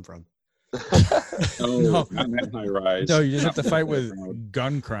where I come from. No, No. not that high rise. No, you just have Not to fight that with background.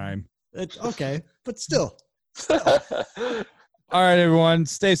 gun crime. It's okay, but still. All right, everyone.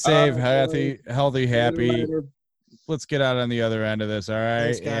 Stay safe, right, healthy, happy. Later. Let's get out on the other end of this. All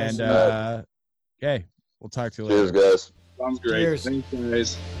right. Thanks, guys. And okay, we'll talk to you Cheers, later. guys. Sounds great. Cheers. Thanks,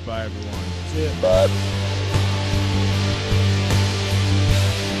 guys. Bye, everyone. See ya. Bye.